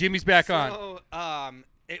 redo this. Jimmy's back on. So,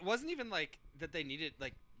 it wasn't even like that they needed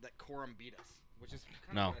like that Corum beat us, which is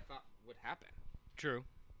kind No. of what I thought would happen. True.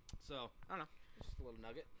 So I don't know, just a little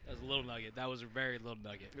nugget. That was a little nugget. That was a very little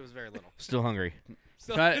nugget. It was very little. Still hungry.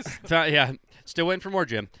 So, Yeah, still waiting for more,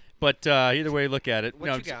 Jim. But either way, look at it. What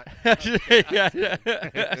No, you yeah.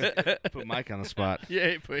 Put Mike on the spot.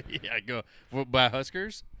 Yeah, go. By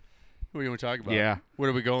Huskers? What do you want to talk about? Yeah. What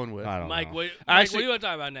are we going with? I don't Mike, know. what Actually- do you want to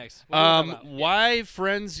talk about next? What do you want to talk about? Why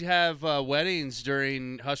friends have weddings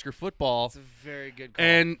during Husker football? It's a very good call.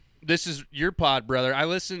 And this is your pod, brother. I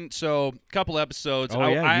listened, so a couple episodes. Oh,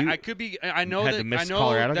 I, yeah, I, you I could be. I know had that. to miss I know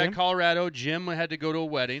Colorado that game? Colorado Jim had to go to a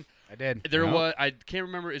wedding. I did. There No. was. I can't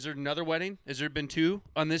remember. Is there another wedding? Has there been two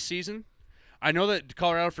on this season? I know that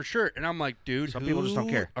Colorado for sure, and I'm like, dude, Some people just don't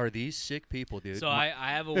who care. Are these sick people, dude? So I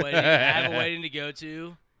have a wedding. I have a wedding to go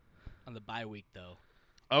to on the bye week though,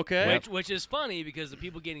 okay. which is funny because the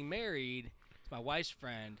people getting married, my wife's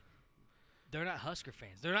friend, they're not Husker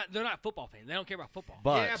fans. They're not football fans. They don't care about football.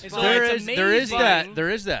 But Yeah, And so there it's is there is amazing. that there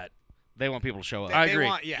is that. they want people to show up. They- I agree.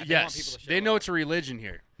 want- yeah, they want yes, people to show they know up. it's a religion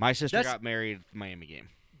here. My sister That's- got married at the Miami game.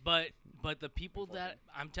 But the people that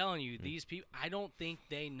I'm telling you, these people, I don't think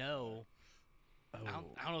they know. I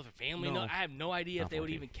don't know if their family No. know. I have no idea if they would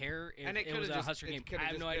 14. even care if And it it was could've a just- Husker it game. could've I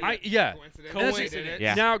have just no been idea. Yeah. Coincidence. Coincidence.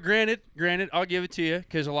 Yeah. Now, granted, I'll give it to you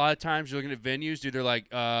because a lot of times you're looking at venues, dude. They're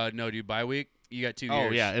like, no, dude, bye week. You got 2 Oh,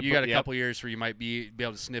 years. yeah, it You put- got a yep. couple years where you might be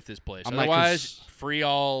able to sniff this place. I'm like, Otherwise, 'cause free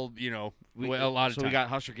all. You know, a lot of so time. we got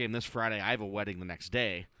Husker game this Friday. I have a wedding the next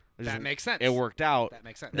day. That makes sense. It worked out. That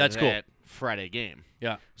makes sense. That's cool. that Friday game.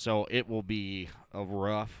 Yeah. So it will be a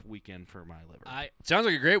rough weekend for my liver. Sounds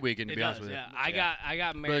like a great weekend to It be honest does, with yeah. you. I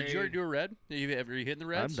got But married. did you already do a red? Have you hitting the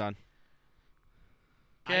reds? I'm done.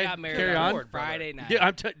 I got married carry on on. Board, brother. Friday night.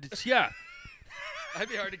 Yeah, yeah. That'd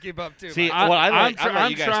be hard to keep up too. See, but- I- well, I'm I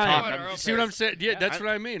let you guys trying. talk. Our I'm, own See what I'm pace. saying? Yeah, that's what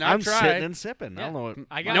I mean. I'm I'm trying. sitting and sipping. I don't know what.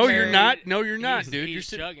 I got No, you're married- not. No, you're not, he's- dude. He's You're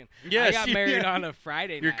sitting. chugging. Yes, I got married yeah. on a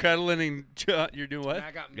Friday You're night. cuddling and you're doing what? And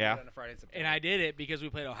I got married Yeah. on a Friday in September. And I did it because we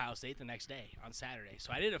played Ohio State the next day on Saturday.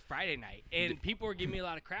 So I did a Friday night, and people were giving me a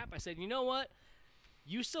lot of crap. I said, you know what?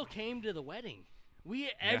 You still came to the wedding.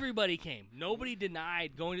 Everybody came. Nobody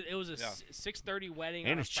denied going to. It was a 6:30 wedding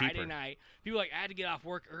And on a it's Friday cheaper. night. People were like, I had to get off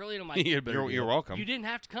work early, and I'm like, You better You're do it. welcome. you didn't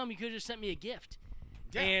have to come. You could have just sent me a gift.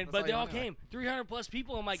 Yeah, But that's they all all you wanted. came. 300 plus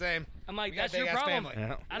people. I'm like, Same. I'm like, We got that's your big-ass problem. family.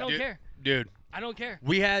 Yeah. I don't Dude. care. Dude, I don't care.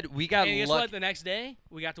 we got And guess lucky. what? The next day,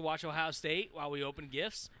 we got to watch Ohio State while we opened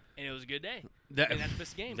gifts, and it was a good day. That, And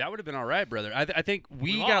that's the game. that would have been all right, brother. I think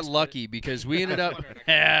we We got lost, lucky because we ended up.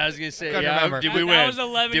 Yeah, I was gonna say. Couldn't Yeah, remember. did we that, win? That was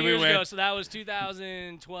 11 Did we years win? ago, so that was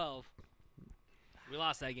 2012. We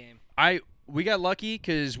lost that game. We got lucky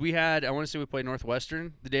because we had. I want to say we played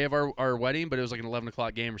Northwestern the day of our wedding, but it was like an 11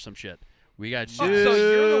 o'clock game or some shit. We got Oh, super so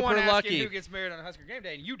you're the one asking lucky. who gets married on a Husker game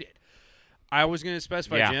day, and you did. I was gonna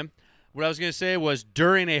specify, Yeah. Jim. What I was gonna say was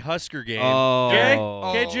during a Husker game. Oh. Okay,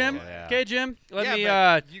 Oh, Jim. yeah. Okay, Jim. Let Yeah, me.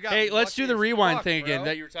 but you got Hey, let's do lucky the as rewind fuck, thing again bro.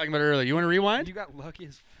 that you were talking about earlier. You want to rewind? You got lucky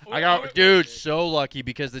as I got, dude, so lucky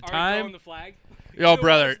because the Are we time. throwing the flag? Oh,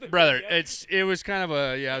 brother, the- brother, yeah. it was kind of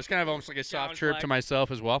a it was kind of almost like a soft Challenge chirp flag. to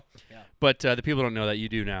myself as well. Yeah. But the people don't know that you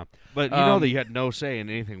do now. But you know Um, that you had no say in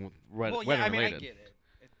anything well, wedding yeah, I mean, I related. get it.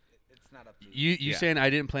 It's not up to you. You Yeah. saying I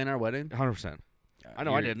didn't plan our wedding? 100%. I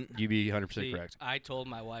know I didn't. You'd be 100% See, correct. I told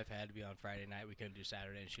my wife it had to be on Friday night. We couldn't do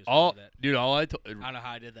Saturday, and she was All, fine with that. dude, I don't know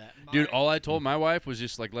how I did that. all I told my wife was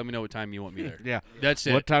just like, let me know what time you want me there. Yeah. That's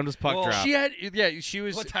it. What time does puck Well, drop? She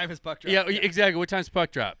was. What time is puck drop? Yeah, exactly. What time's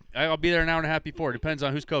puck drop? I'll be there an hour and a half before. Depends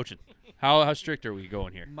on who's coaching. How strict are we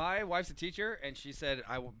going here? My wife's a teacher, and she said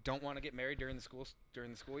don't want to get married during the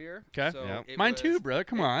school year. 'Kay. So Yep. it Mine was- too, brother.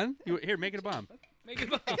 Come on. Here, make it a bomb. Make it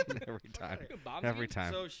bomb. Every time. Bomb Every me?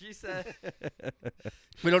 time. So she said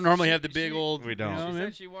We don't normally She- have the big she- old. We don't. You know she what I mean?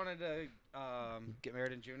 said she wanted to get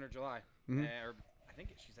married in June or July, Mhm. or I think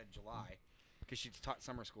she said July, because she taught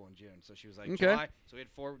summer school in June. So she was like Okay. July. So we had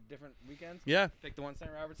 4 different weekends. Yeah. Picked the one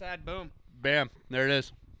St. Roberts had. Boom. Bam. There it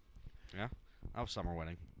is. I was summer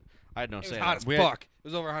wedding. I had no It was say. hot in as it. We had- fuck. It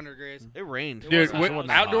was over 100 degrees. It rained. Dude, was hot. It was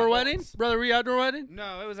outdoor hot. wedding? Brother, were you outdoor wedding?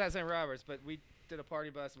 No, it was at St. Roberts, but we did a party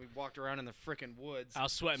bus and we walked around in the freaking woods. I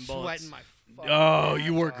was sweating bullets. Sweating my fucking Oh,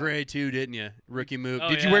 you wore ass off. gray too, didn't you? Rookie move. Oh,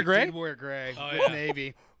 Did you yeah. wear I gray? Did wear gray. Oh, with yeah.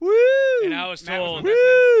 navy. Woo! And I was Matt was told, my best man.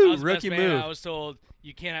 I Woo! was Rookie best man, move. I was told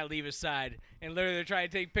you cannot leave his side. And literally, they're trying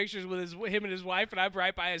to take pictures with him and his wife, and I'm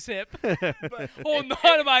right by his hip, holding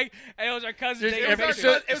on to my. And it was our cousin There's taking every-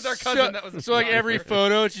 pictures. It was our cousin that was the So like every photographer.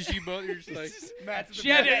 photo, it's just you both. You're just like, Matt's She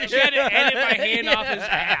had to edit my hand off his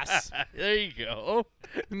ass. there you go.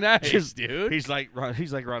 Nice, Just- dude. He's like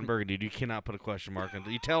Ron Burgundy. You cannot put a question mark on.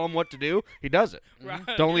 You tell him what to do, he does it. Ron-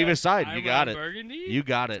 Don't leave his side. I'm You got Ron it. Burgundy? You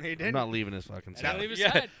got it. He I'm didn't. not leaving his fucking Don't side. leave his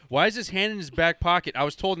Yeah. side. Why is his hand in his back pocket? I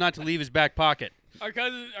was told not to leave his back pocket. Our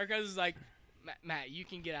cousin's like, Matt, you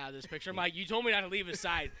can get out of this picture. I'm like, you told me not to leave his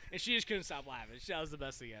side, and she just couldn't stop laughing. That was the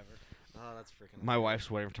best thing ever. Oh, that's freaking. My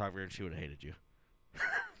wife's wedding photographer, and she would have hated you.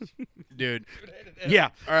 Dude, Yeah,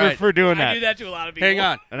 All right. for doing I that. do that to a lot of people. hang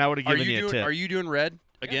on. And I would have Are given you you a doing? tip. Are you doing red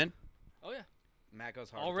again? Oh yeah. Matt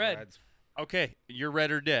goes hard. All with the red. Reds. Okay, you're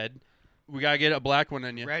red or dead. We gotta get a black one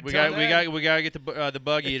on you. Red we till got dead. we gotta get the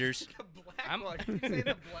bug eaters. black I'm- one. You say the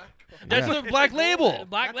black one. That's Yeah. the black label.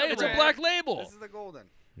 Black That's a label. It's a red. black label. This is the golden.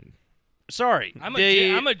 Sorry, I'm the-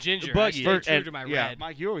 a ginger. I bug stay eater. true to my yeah, red.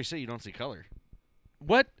 Mike, you always say you don't see color.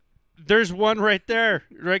 What? There's one right there,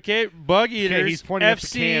 right, Kate? Bug eaters. he's pointing at the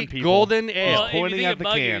FC can, people. Golden He's Ale. Well, if you pointing think at of the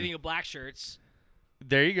bug eater, can. you think of black shirts.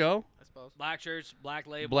 There you go. I suppose. Black shirts, black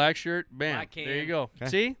label. Black shirt. Bam. Black There you can. go. Okay.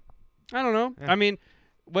 See? I don't know. Yeah. I mean,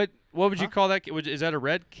 what would you Huh? call that? Is that a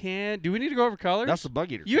red can? Do we need to go over colors? That's the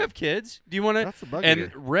bug eater. You have kids. Do you want to? That's the bug And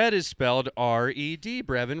eater. red is spelled R-E-D.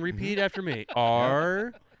 Brevin, repeat after me.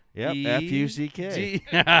 R. Yep, F-U-C-K.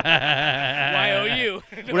 Y-O-U.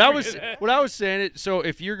 What I was saying it. So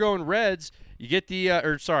if you're going reds, you get the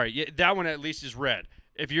that one at least is red.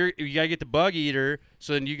 If you gotta get the bug eater,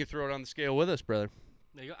 so then you can throw it on the scale with us, brother.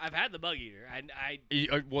 There you go. I've had the bug eater. I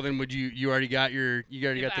Well, then would you already got your got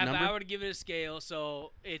the if I number? were to give it a scale,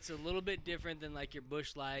 so it's a little bit different than like your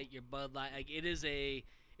Busch Light, your Bud Light. Like it's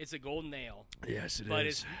a golden ale, Yes, it but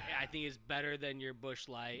I think it's better than your Busch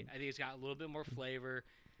Light. I think it's got a little bit more flavor.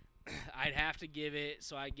 I'd have to give it.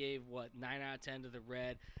 So I gave 9 out of 10 to the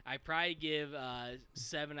red. I probably give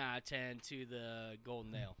 7 out of 10 to the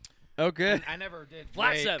golden ale. Okay. I never did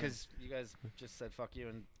Flat seven. because you guys just said fuck you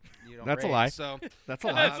and you don't. That's a rate, lie. So That's a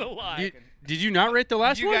lie. That's a lie. Did you not rate the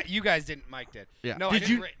last you one? you guys didn't. Mike did. Yeah. No, I Did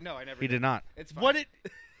didn't you- rate. No, I never. He did not. It's fine. What it?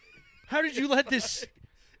 How did you let this?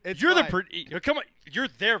 It's You're fine. come on. You're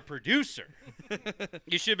their producer.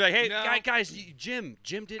 You should be like, hey, No. guys, Jim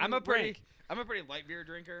didn't. I'm a rank. pretty light beer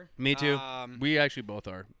drinker. Me too. Um, We actually both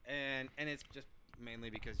are. and it's just mainly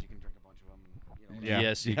because you can drink a bunch of them. And, Yeah.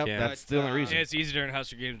 Yes, you Yep, can. That's the only But, reason. And it's easy during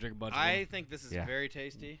Husker games to drink a bunch of I them. think this is Yeah. very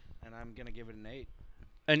tasty, and I'm gonna give it an 8.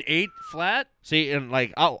 An 8 flat? See, and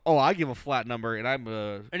like, I give a flat number, and I'm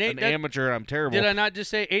An an eight- that- amateur, and I'm terrible. Did I not just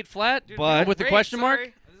say 8 flat? Dude, But- with the rate, question mark?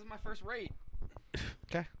 sorry. This is my first rate.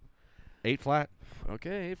 8 flat.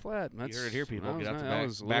 Okay, 8 flat. That's, heard it here, people. that Get was out not- to that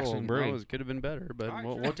was a Backswing little- Brewing. Could have been better, but All right,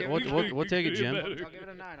 we'll, sure. we'll, Okay, we'll take it, Jim. Better. I'll give it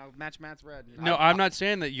a 9. I'll match Matt's red. No, I'm not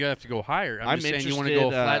saying that you have to go higher. I'm I'm just saying you want to go a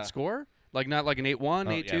interested, flat score, like not like an 8-1,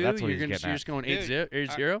 Oh, yeah, 8-2. that's what You're he's gonna getting you're at. just going Dude, 8-0,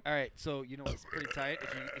 8-0. All right, so you know what's pretty tight.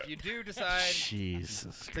 If you do decide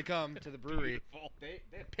Jesus. to come to the brewery, they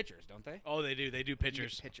have pitchers, don't they? Oh, they do. They do You get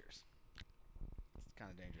pitchers. Pitchers. It's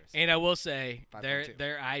kind of dangerous. And I will say, 5.2.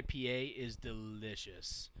 their IPA is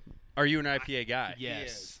delicious. Are you an IPA guy?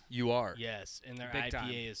 Yes. You are. Yes, and their Big IPA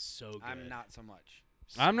time. is so good. I'm not so much.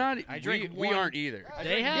 I'm not. I drink we one- aren't either. I They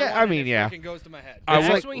drink have- one Yeah, I and mean, it yeah. fucking goes to my head. I It's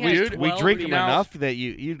will- like, Backswing we- has dude, we 12 drink them now- enough that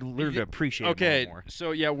you learn to appreciate Okay, them more.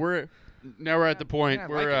 so yeah, we're at the point I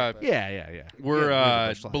where like it, but- Yeah. we're Yeah,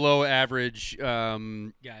 Busch Light. below average.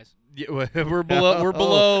 Guys. Yeah, we're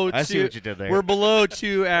below. I see two- what you did there. We're below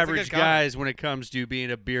 2 average comment. guys when it comes to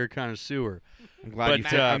being a beer connoisseur. I'm glad,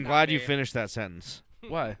 but, you, uh, I'm glad you me. finished that sentence.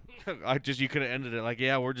 Why? You could have ended it like,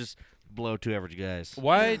 yeah, we're just below 2 average guys.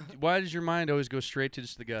 Why does your mind always go straight to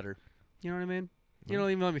just the gutter? You know what I mean? You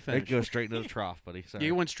don't even let me They finish. go straight into the trough, buddy. Sorry.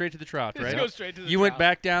 You went straight to the trough, right? Go straight to the You went trough.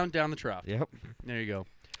 back down the trough. Yep. There you go.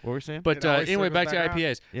 What were we saying? But It always anyway, circles back to back around.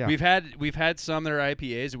 IPAs. Yeah. We've had some that are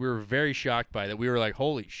IPAs that we were very shocked by. That we were like,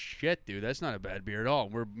 holy shit, dude, that's not a bad beer at all.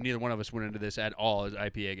 Neither one of us went into this at all as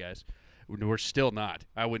IPA guys. We're still not.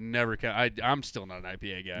 I would never. I'm still not an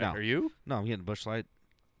IPA guy. No. Are you? No, I'm getting Busch Light.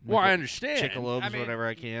 Well, I understand. Chickalobes, I mean, whatever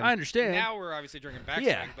I can. I understand. Now we're obviously drinking backswing,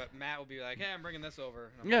 Yeah. but Matt will be like, "Hey, I'm bringing this over."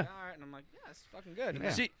 And I'm Yeah. like, all right, and I'm like, "Yeah, it's fucking good." And Yeah.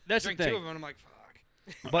 See, that's the drink thing. 2 of them, and I'm like,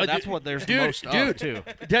 "Fuck." But that's what there's Dude, the most dude. of, too.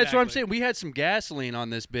 That's what I'm Exactly. saying. We had some gasoline on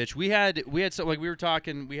this bitch. We had some, like we were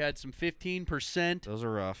talking. We had some 15%. Those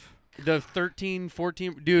are rough. The 13,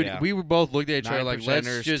 14. Dude, Yeah. we were both looking at each other like, let's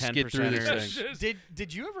 9%ers, just get through this 10%ers. thing.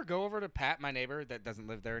 Did you ever go over to Pat, my neighbor that doesn't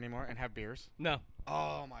live there anymore, and have beers? No.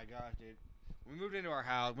 Oh my gosh, dude! We moved into our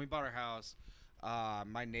house. We bought our house.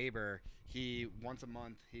 My neighbor, he once a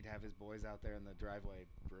month he'd have his boys out there in the driveway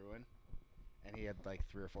brewing, and he had like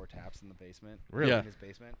 3 or 4 taps in the basement. Really? Yeah. In his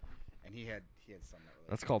basement, and he had some that were like,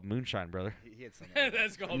 That's called moonshine, brother. he had some. That were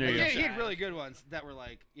That's called There you go. he had really good ones that were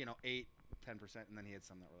like 8, 10%, and then he had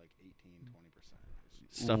some that were like 18, 20%.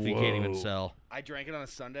 Stuff you can't even Whoa. sell. I drank it on a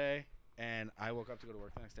Sunday, and I woke up to go to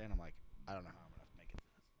work the next day, and I'm like, I don't know how I'm gonna make it.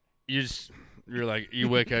 You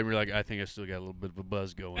wake up and you're like, I think I still got a little bit of a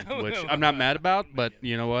buzz going, which I'm not mad about, but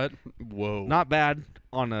you know what? Whoa. Not bad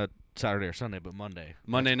on a Saturday or Sunday, but Monday.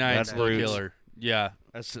 Monday night, that's little roots. killer. Yeah.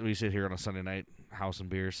 That's we sit here on a Sunday night, house and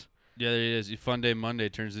beers. Yeah, there it is. Fun Day Monday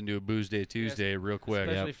turns into a Booze Day Tuesday real quick.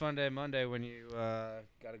 Especially Fun Day Monday when you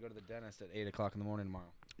got to go to the dentist at 8 o'clock in the morning tomorrow.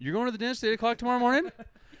 You're going to the dentist at 8 o'clock tomorrow morning?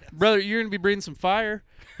 Brother, you're going to be breathing some fire.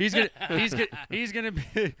 He's going to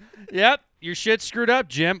be, yep, your shit's screwed up,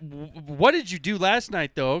 Jim. What did you do last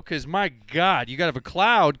night, though? Because, my God, you got to have a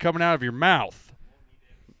cloud coming out of your mouth.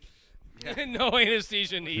 No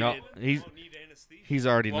anesthesia needed. No, he's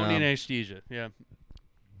already Won't need numb. anesthesia, yeah.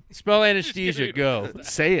 Spell anesthesia, go.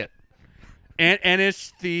 Say it.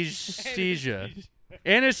 Anesthesia.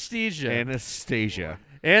 Anesthesia. Anastasia.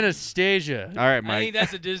 Anastasia. All right, I Mike. think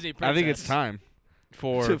that's a Disney princess. I think it's time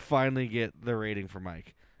For to finally get the rating for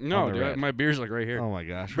Mike. no, on the dude, red. my beer's like right here. Oh my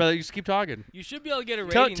gosh. Brother, you just keep talking. You should be able to get a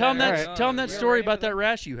Tell rating. him that. that. Tell him that Yeah, story right, about but that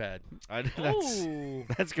rash you had. Ooh.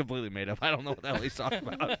 That's completely made up. I don't know what the hell he's talking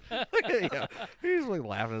about. Yeah. He's like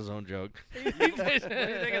laughing at his own joke. What do you think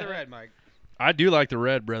of the red, Mike? I do like the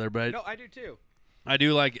red, brother, but No, I do too. I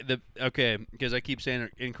do like because I keep saying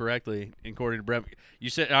it incorrectly. According to Brett,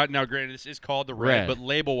 you said now. Granted, this is called the red, Red. but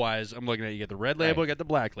label wise, I'm looking at you got the red label, Right. you got the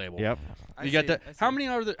black label. Yep. You got that. How many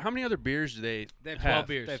other beers do they? They have have? 12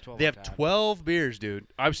 beers. They have 12. They have on tap. 12 beers, dude.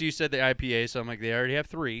 Obviously, you said the IPA, so I'm like they already have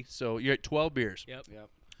 3, so you're at 12 beers. Yep. Yep.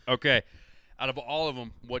 Okay, out of all of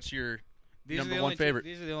them, what's your These number are the one only favorite?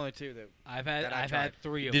 These are the only 2 that. I've had That I I've tried. had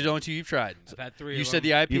 3 of These are the them. only 2 you've tried. I've had 3 You of said them.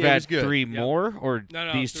 the IPA You've was had good. 3 Yep. more, or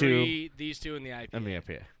No, these 3, These 2 in the IPA. two? And the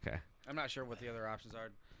IPA. Okay. I'm not sure what the other options are.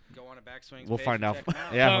 Go on to Backswing's We'll page find and out. check 'em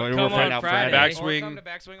out. Yeah, Come- we'll come find on out Friday. Friday. Backswing. Or come to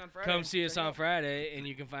Backswing on Friday. Come see us Check it on out. Friday, and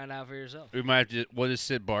you can find out for yourself. We might have to. We'll just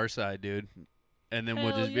sit bar side, dude, and then we'll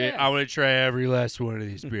Hell just be. yeah. I want to try every last one of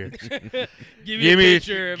these beers. Give Give me a me-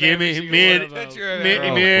 picture of give every me- single me one and- of them. Picture of me, every-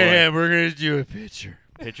 Oh, me and boy. him, we're gonna do a picture.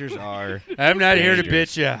 Pictures are. I'm not here to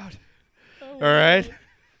Dangerous. bitch out. All right.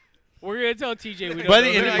 We're gonna tell TJ we don't By know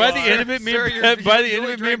the who end, you by the are. end of it, me Sir, and you're- Brad, by the you end of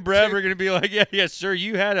only it, me and drank Brad, 2. we're gonna be like, yeah, sir,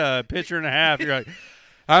 you had a pitcher and a half. You're like,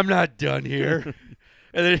 I'm not done here.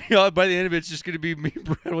 And then by the end of it, it's just gonna be me and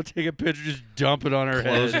Brad will take a picture, just dump it on our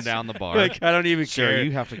Closing heads. down the bar. Like I don't even Sir, care.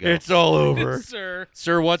 you have to go. It's all over. Sir.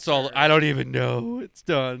 Sir, what's all? I don't even know. It's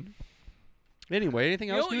done. Anyway, anything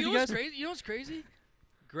You else know, new you with know you what's guys? crazy? You know what's crazy?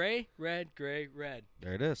 Gray, red, gray, red.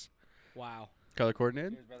 There it is. Wow. Color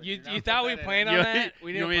coordinated. You thought we planned on You, that?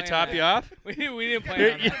 We you didn't want me to plan top on you that. off? We didn't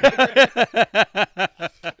plan on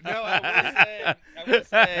that. No, I will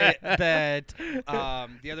say that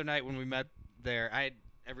the other night when we met there, I had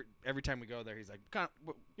every time we go there, he's like, You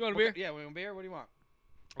want a beer? Yeah, we want a beer. What do you want?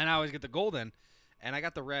 And I always get the golden, and I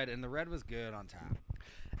got the red, and the red was good on tap.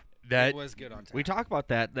 That It was good on tap. We talk about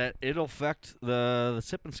that it'll affect the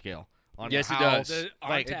sipping scale. On Yes, it how, does.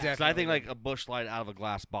 Like, On tap. 'cause I think like a Busch Light out of a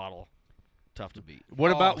glass bottle, tough to beat.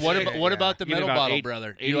 What Oh, about what shit, about what yeah. about the Give me metal about bottle, eight-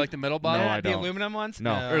 brother? Do 80 you like the metal bottle? No, I the don't. aluminum ones?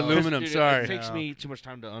 No. Or aluminum, Dude, sorry. It takes No. me too much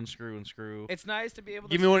time to unscrew and screw. It's nice to be able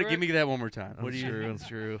to Give me one. screw Give me it. that one more time. What do you? Unscrew and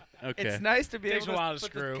screw. Okay. It's nice to be Takes able a while to to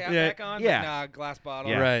put screw. the cap Yeah. back on. Yeah. But nah, glass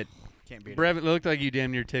bottle. Yeah. Right. Can't beat it. Brevin, it looked like you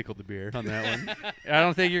damn near tickled the beer on that one. I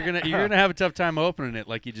don't think you're gonna have a tough time opening it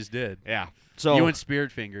like you just did. Yeah. So You went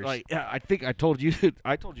spirit fingers. like yeah, I think I told you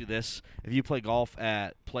this. If you play golf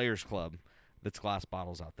at Players Club, that's glass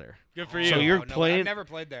bottles out there. Good for So you. you're no, playing- I've never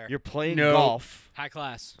played there. You're playing No. golf. High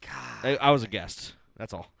class. I was a guest.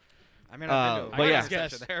 That's all. I mean, I've been to a but yeah.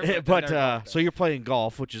 reception there, But never golfed so there. you're playing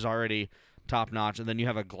golf, which is already top notch, and then you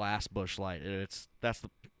have a glass bush light.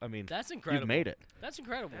 I mean, That's incredible. you've made it. That's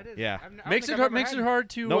incredible. That is- Yeah. I don't Makes think it I've hard, ever makes had it hard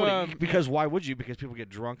to. Nobody, because why would you? Because people get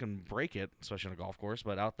drunk and break it, especially on a golf course.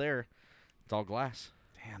 But out there, it's all glass.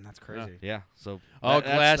 Damn, that's crazy. Yeah. So all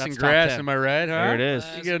that's- glass that's and top grass. 10. Am I right? Huh? There it is.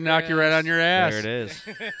 Glass You gotta and knock you right grass. on your ass. There it is.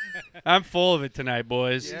 I'm full of it tonight,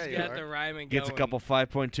 boys. Yeah, He's you got are. the rhyming Gets a going. couple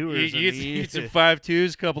 5.2ers. You eat some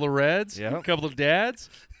 5.2s, couple of reds, Yep. a couple of dads.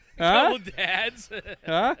 Huh? Couple dads.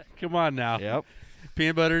 Huh? Come on now. Yep.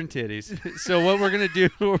 Peanut butter and titties. So what we're gonna do,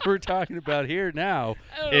 what we're talking about here now,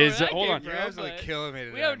 I don't know is where that hold came on. You're from, absolutely but killing me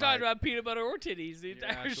today. We haven't talked Mike. about peanut butter or titties the You're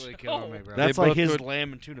entire actually show. killing me, bro. That's They like both his go-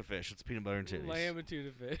 lamb and tuna fish. It's peanut butter and titties. Lamb and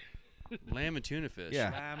tuna fish. lamb and tuna fish.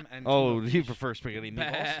 Yeah. Lamb and Oh, tuna you fish. prefer spaghetti Bah.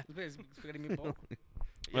 meatballs? Spaghetti meatball.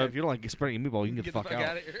 Well, if you don't like spaghetti meatball, you can get the fuck out.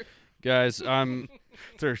 outta here. Guys,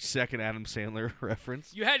 It's our second Adam Sandler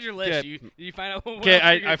reference. You had your list. Yeah. Did you find out what okay, else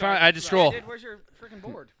you were gonna I found. talk I just about? scroll. Dude, where's your freaking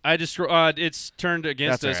board? I just it's turned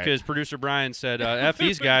against That's us all right. because producer Brian said, "F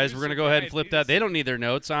these guys. We're gonna go ahead and flip that. They don't need their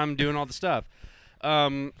notes. I'm doing all the stuff." Seat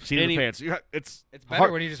in the any- pants. It's It's better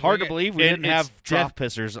hard, when you just hard wing to it. believe we It- didn't it's have trough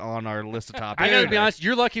pissers on our list of topics. I gotta be today. honest.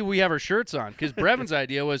 You're lucky we have our shirts on because Brevin's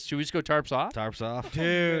idea was, should we just go tarps off? Tarps off.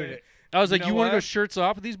 Dude, I was You like, know you want to go what? shirts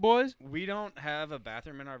off with these boys? we don't have a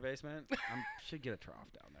bathroom in our basement. I should get a trough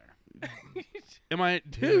down there. Am I,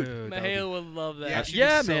 dude? Mahale would love that. Yeah, she'd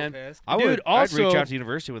Yeah, be so man. pissed. I Dude, would. I'd reach also- out to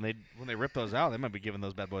university when they rip those out. They might be giving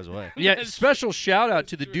those bad boys away. Yeah, That's- special shout out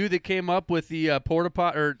to the true. dude that came up with the porta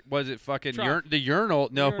pot, or was it fucking Trough. the urinal?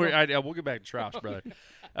 No, Urinal. we'll get back to troughs, brother.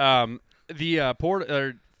 The porta,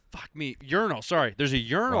 or fuck me, urinal. Sorry, there's a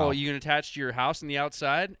urinal Wow. you can attach to your house on the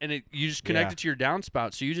outside, and you just connect Yeah. it to your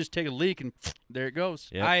downspout. So you just take a leak, and there it goes.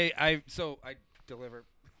 Yep. I deliver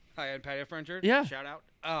high-end patio furniture. Yeah. Shout out.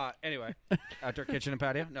 Anyway, outdoor kitchen and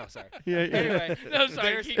patio. No, sorry. Yeah, Anyway, No, sorry.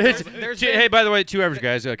 there's- keep It's, going. there's hey, by the way, 2 hours,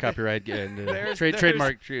 guys. Copyright and There's-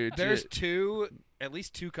 trademark. there's at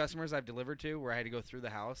least two customers I've delivered to where I had to go through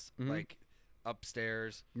the house, Mhm. like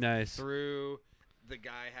upstairs, nice. through. The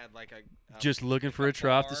guy had like a Just looking like for a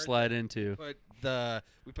trough to bar slide that into.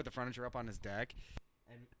 we put the furniture up on his deck,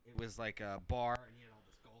 and it was like a bar, and he had all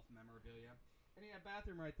this golf memorabilia, and he had a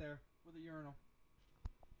bathroom right there with a urinal.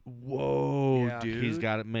 Whoa, Yeah. dude. He's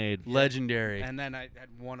got it made. Legendary. And then I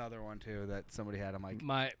had one other one too that somebody had. I'm like,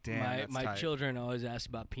 My Damn, my that's my tight. children always ask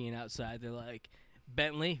about peeing outside. They're like,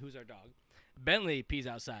 Bentley, who's our dog? Bentley pees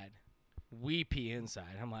outside. We pee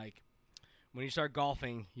inside. I'm like, when you start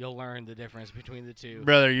golfing, you'll learn the difference between the two.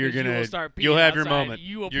 Brother, you're 'Cause you will gonna start peeing you'll have your outside, moment.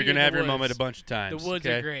 you will You're pee gonna in have the your moment a woods. bunch of The times. woods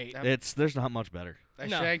okay? are great. There's not much better. I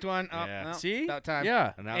No. shanked one. Oh, Yeah. no, See? about time.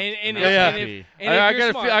 Yeah. And now- And and if- now Yeah. it's and happy. And I if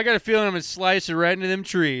you're smart, got a feeling I'm gonna slice it right into them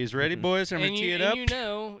trees. Ready, boys? I'm gonna and tee you, it and up. you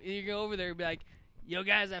know, you go over there and be like, yo,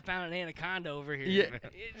 guys, I found an anaconda over here. Yeah.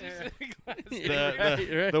 It's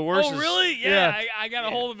just- The worst oh, is really? Yeah, Yeah. I got a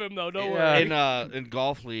hold of him, though. Don't Yeah. worry. in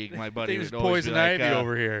golf league. My buddy There's would always poison be like, ivy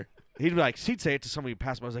over here. He'd be like, he'd say it to somebody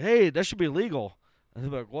passing by. I was like, hey, that should be illegal. And he'd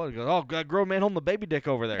be like, what? He goes, oh, got a grown man holding the baby dick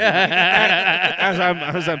over there. as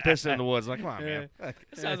I'm pissing in the woods. Like, come on, man.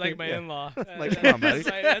 Sounds like my in-law. Like, come on, buddy.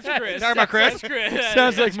 That's Chris. Talking about Chris? That's Chris.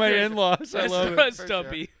 Sounds like That's my Chris. in-laws. I That's love it. Chris For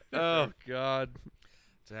Stumpy. Oh God.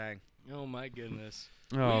 Dang. Oh my goodness.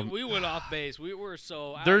 Um, we went off base. We were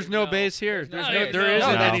so. out There's of no go. base here. There's There's no- no. There no,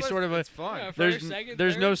 isn't no. any sort of a. It's fun. Yeah, There's first, second,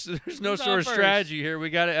 there's no third. there's no Who's sort on of first? strategy here. We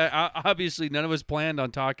got to obviously none of us planned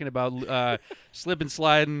on talking about slip and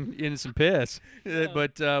sliding in some piss,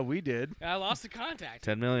 but we did. I lost the contact.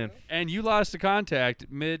 10 million. And you lost the contact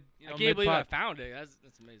mid. I can't believe I found it.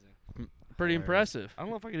 That's amazing. Pretty Hilarious. impressive. I don't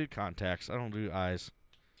know if I can do contacts. I don't do eyes.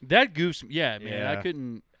 That goofs. Yeah, man. I Yeah.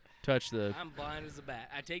 couldn't touch the. I'm blind as a bat.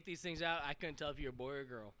 I take these things out. I couldn't tell if you're a boy or a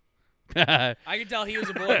girl. well, I could tell he was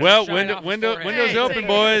a boy. Just shine off his forehead. windows Hey, open, take it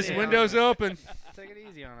boys. easy on Windows us. open. Take it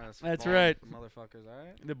easy on us. That's bald right. motherfuckers. All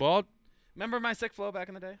right. The ball. Remember my sick flow back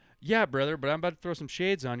in the day? Yeah, brother, but I'm about to throw some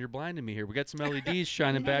shades on. You're blinding me here. We got some LEDs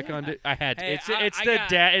shining back on. I had to. Hey, It's I the got-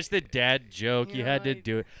 dad. It's the dad joke. You You had know, to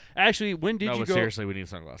do it. Actually, when did no, you but go? seriously, we need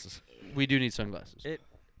sunglasses. We do need sunglasses.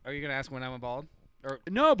 Are you gonna ask when I went bald?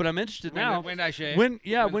 No, but I'm interested When, now. when did I shave? When?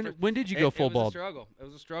 Yeah. When When the did you go full it was bald? a struggle. It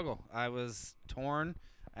was a struggle. I was torn,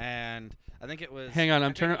 and I think it was. Hang on,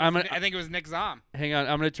 I'm turning- I'm gonna- I think it was Nick Zom. Hang on.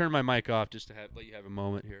 I'm gonna turn my mic off just to let you have a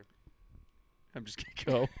moment here. I'm just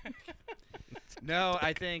gonna go. No,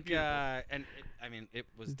 I think, it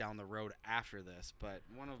was down the road after this, but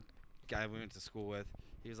one of the guy we went to school with,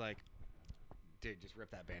 he was like, dude, just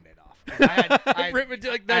rip that Band-Aid off. 'Cause I had, Rip it,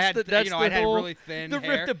 like, I that's had, the- that's you know, the I had whole- really thin the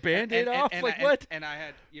hair. rip the Band-Aid off? Like, what? And I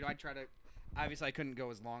had, you know, I tried to. Obviously, I couldn't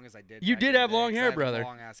go as long as I did. You back did in the have day, long 'cause I hair, had brother.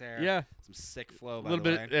 Long ass hair. Yeah. Some sick flow. A By little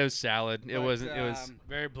the bit. way. It was salad. It But, wasn't. It was.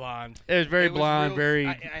 Very blonde. It was very it was blonde. real- Very.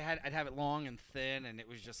 I'd have it long and thin, and it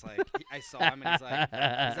was just like I saw him, and he's like,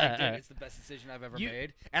 dude, it's the best decision I've ever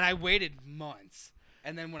made. And I waited months,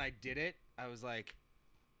 and then when I did it, I was like,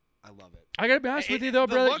 I love it. I gotta be honest with you though,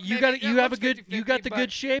 the brother. look, You maybe got it you have a looks good. You got 50-50, the but-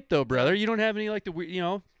 good shape though, brother. You don't have any like the weird. You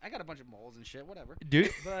know, I got a bunch of moles and shit. Whatever.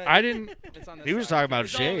 dude. But I didn't. It's on this He was side. talking about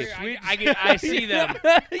It's all shape. over here. I see them.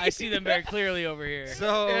 I see them very clearly over here.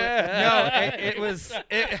 So no, it was.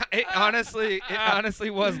 It honestly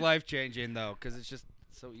was life changing though, because it's just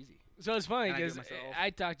so easy. So it's funny And I do it because myself. I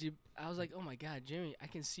talked to you. I was like, "Oh my God, Jimmy, I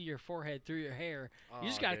can see your forehead through your hair. You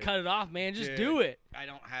just Oh, gotta dude. cut it off, man. Just Dude. do it." I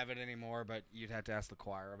don't have it anymore, but you'd have to ask the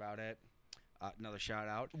choir about it. Another shout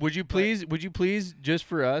out. Would you please? Would you please, just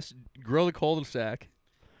for us, grow the cul-de-sac?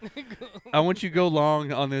 I want you to go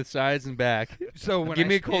long on the sides and back. So when Give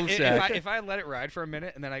me a if cul-de-sac. if I let it ride for a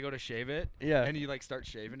minute and then I go to shave it, Yeah. and you like start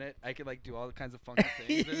shaving it, I could like do all the kinds of funky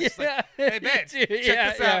things. And Yeah. it's just like, hey babe, check Yeah,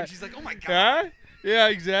 this yeah. out. And she's like, oh my god. Huh? Yeah,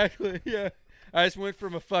 exactly. Yeah. I just went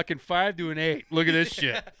from a fucking 5 to an 8. Look at this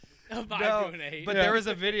shit. Five No, to an 8. but Yeah. there was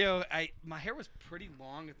a video. My hair was pretty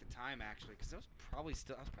long at the time actually, because I was probably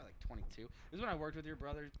like 22. It was when I worked with your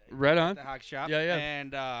brother Right on. at the hog shop. Yeah, yeah.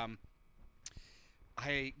 And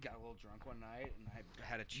I got a little drunk one night and I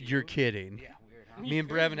had a chew. You're kidding. Yeah, weird, huh? Me and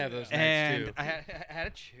Brevin have those nights And too. I had a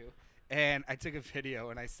chew, and I took a video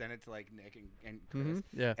and I sent it to like Nick and Chris, Mhm,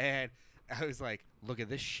 yeah. and I was like, "Look at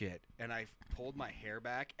this shit," and I pulled my hair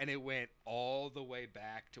back, and it went all the way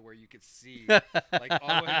back to where you could see, like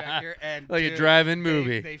all the way back here, and Like a dude, drive-in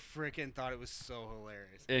movie. They freaking thought it was so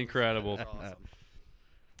hilarious. It was- Incredible. it was awesome.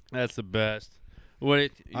 That's the best. What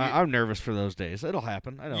it? I'm nervous for those days. It'll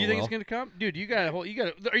happen. I know. You it think will. it's gonna come, dude? You got a whole. You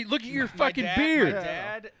got. Look at your My fucking dad- beard. My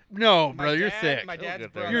dad, No, my brother, you're dad, thick. My dad's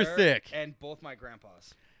get there. brother, You're thick. and both my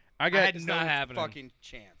grandpas. I I got. had It's no not happening. fucking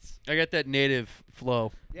chance. I got that native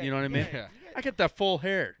flow. Yeah, You know what I mean? yeah. I got that full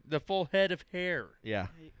hair, the full head of hair. Yeah.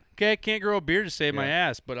 Okay, I can't grow a beard to save my Yeah.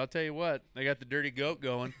 ass, but I'll tell you what, I got the dirty goat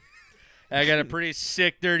going. I got a pretty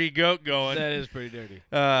sick dirty goat going. That is pretty dirty.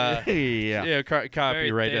 Yeah. Yeah,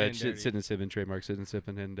 copyright thin and dirty. Sittin and Sippin, trademark Sittin and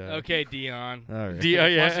Sippin, and Okay, Dion. All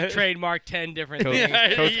right. Wants to trademark 10 different Coach- things.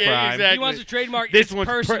 Coach Prime. exactly. He wants to trademark This it's one's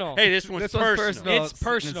personal. Hey, this one's personal. It's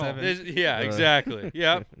personal. Yeah, exactly.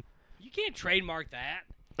 Yep. You can't trademark that.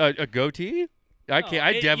 A goatee? I can't.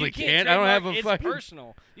 I No, definitely you can't. I don't have a trademark- fucking. It's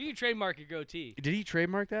personal. You can trademark your goatee. Did he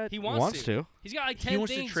trademark that? He He wants, wants to. He's got like He 10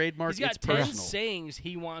 wants to things. trademark He's got it's 10 personal. sayings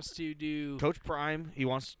he wants to do. Coach Prime. He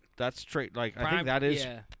wants. That's trade. Like I Prime- think that is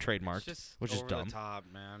yeah. trademarked, It's just which is over dumb. the top,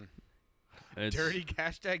 man. It's- Dirty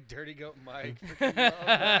hashtag dirty goat Mike.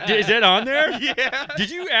 Is that on there? Yeah. Did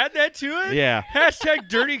you add that to it? Yeah. Hashtag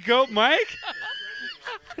dirty goat Mike.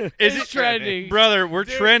 Is It's trending. brother? We're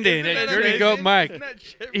trending Isn't at that Dirty amazing? Goat Mike. Isn't that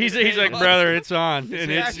shit He's like, ridiculous? brother, it's on,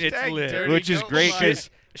 and it's Hashtag lit. dirty Which is goat great Mike. because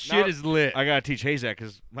Shit is lit. I gotta teach Hayes that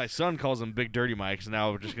because my son calls him Big Dirty Mike, so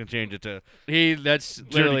now we're just gonna change it to That's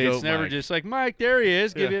literally. It's Goat never Mike. just like Mike. There he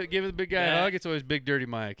is. Give Yeah. it. Give the big guy a Yeah. hug. It's always Big Dirty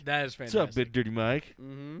Mike. That is "What's fantastic. up, Big Dirty Mike?"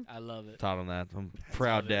 Mm-hmm. I love it. Taught him that. I'm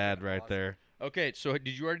proud dad right there. Okay, so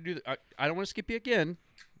did you already do? I don't want to skip you again.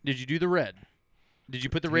 Did you do the red? Did you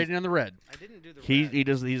put the rating on the red? I didn't do the He red. he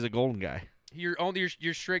does. He's a golden guy.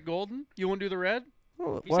 You're straight golden. You want to do the red?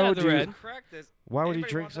 Well, He's had the red. Crack this. Why would he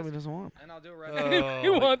Anybody drink want something he this? doesn't want? And I'll do red.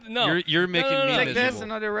 You want no? You're making no, me no. Take miserable. this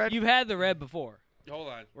and I'll do red. You've had the red before. Hold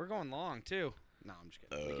on. We're going long too. No, I'm just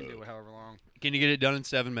kidding. We can do it however long. Can you get it done in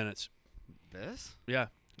 7 minutes? This? Yeah.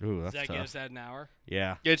 Ooh, Does that's that get tough. us at an hour?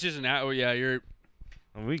 Yeah, It's just an hour. Yeah, you're.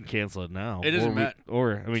 we can cancel it now. It doesn't Or we- matter.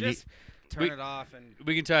 Or I mean, Just turn we- it off and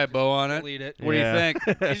We can tie a bow on it. delete it. What Yeah. do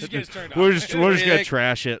you think? You just get us turned we're off. just What do you gonna think?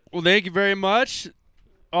 trash it. Well, thank you very much,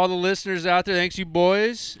 all the listeners out there. Thanks you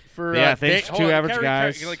boys for. Yeah, thanks hold to on, average can I-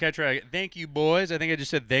 guys. Can I try again? Thank you boys. I think I just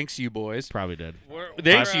said thanks you boys. Probably did.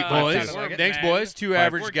 Thanks We're, you uh, boys. we're Thanks men. boys. Two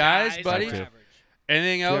average We're guys, buddy. we're Two. average.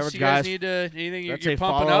 Anything else average you guys guys. need to? Anything you're Let's say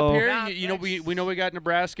pumping follow- up here? Nah, You know thanks. we know we got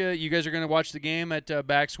Nebraska. You guys are gonna watch the game at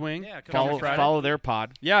Backswing. Yeah, come Follow on Friday. follow their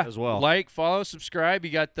pod. Yeah, as well. Like, follow, subscribe.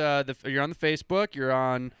 You got you're on the Facebook. You're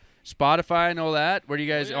on Spotify and all that. Where do you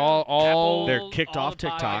guys Yeah. all? Apple, They're kicked all off the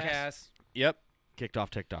TikTok. podcasts. Yep. Kicked off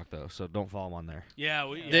TikTok though, so don't follow them on there. Yeah,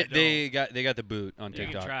 we. Yeah, They got the boot on You can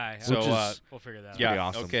TikTok. try. So Which is- we'll figure that yeah, out. pretty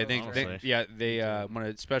awesome, okay. honestly. They want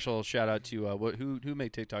a special shout out to who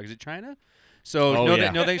made TikTok? Is it China? So Oh, no,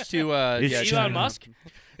 yeah. no thanks to It's yeah, China. Elon Musk,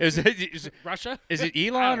 Is it Russia.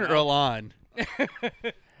 Elon or know. Elon?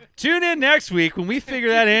 Tune in next week when we figure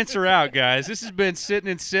that answer out, guys. This has been Sittin'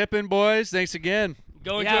 and Sippin', boys. Thanks again.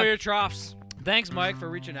 Go Yeah. enjoy your troughs. Thanks, Mike, for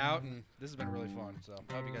reaching out, and this has been really fun. So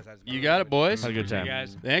I hope you guys have. You got it, boys. Had a good Hey, time.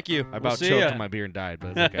 guys. Thank you. I about see choked ya. on my beer and died,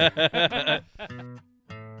 but it's okay.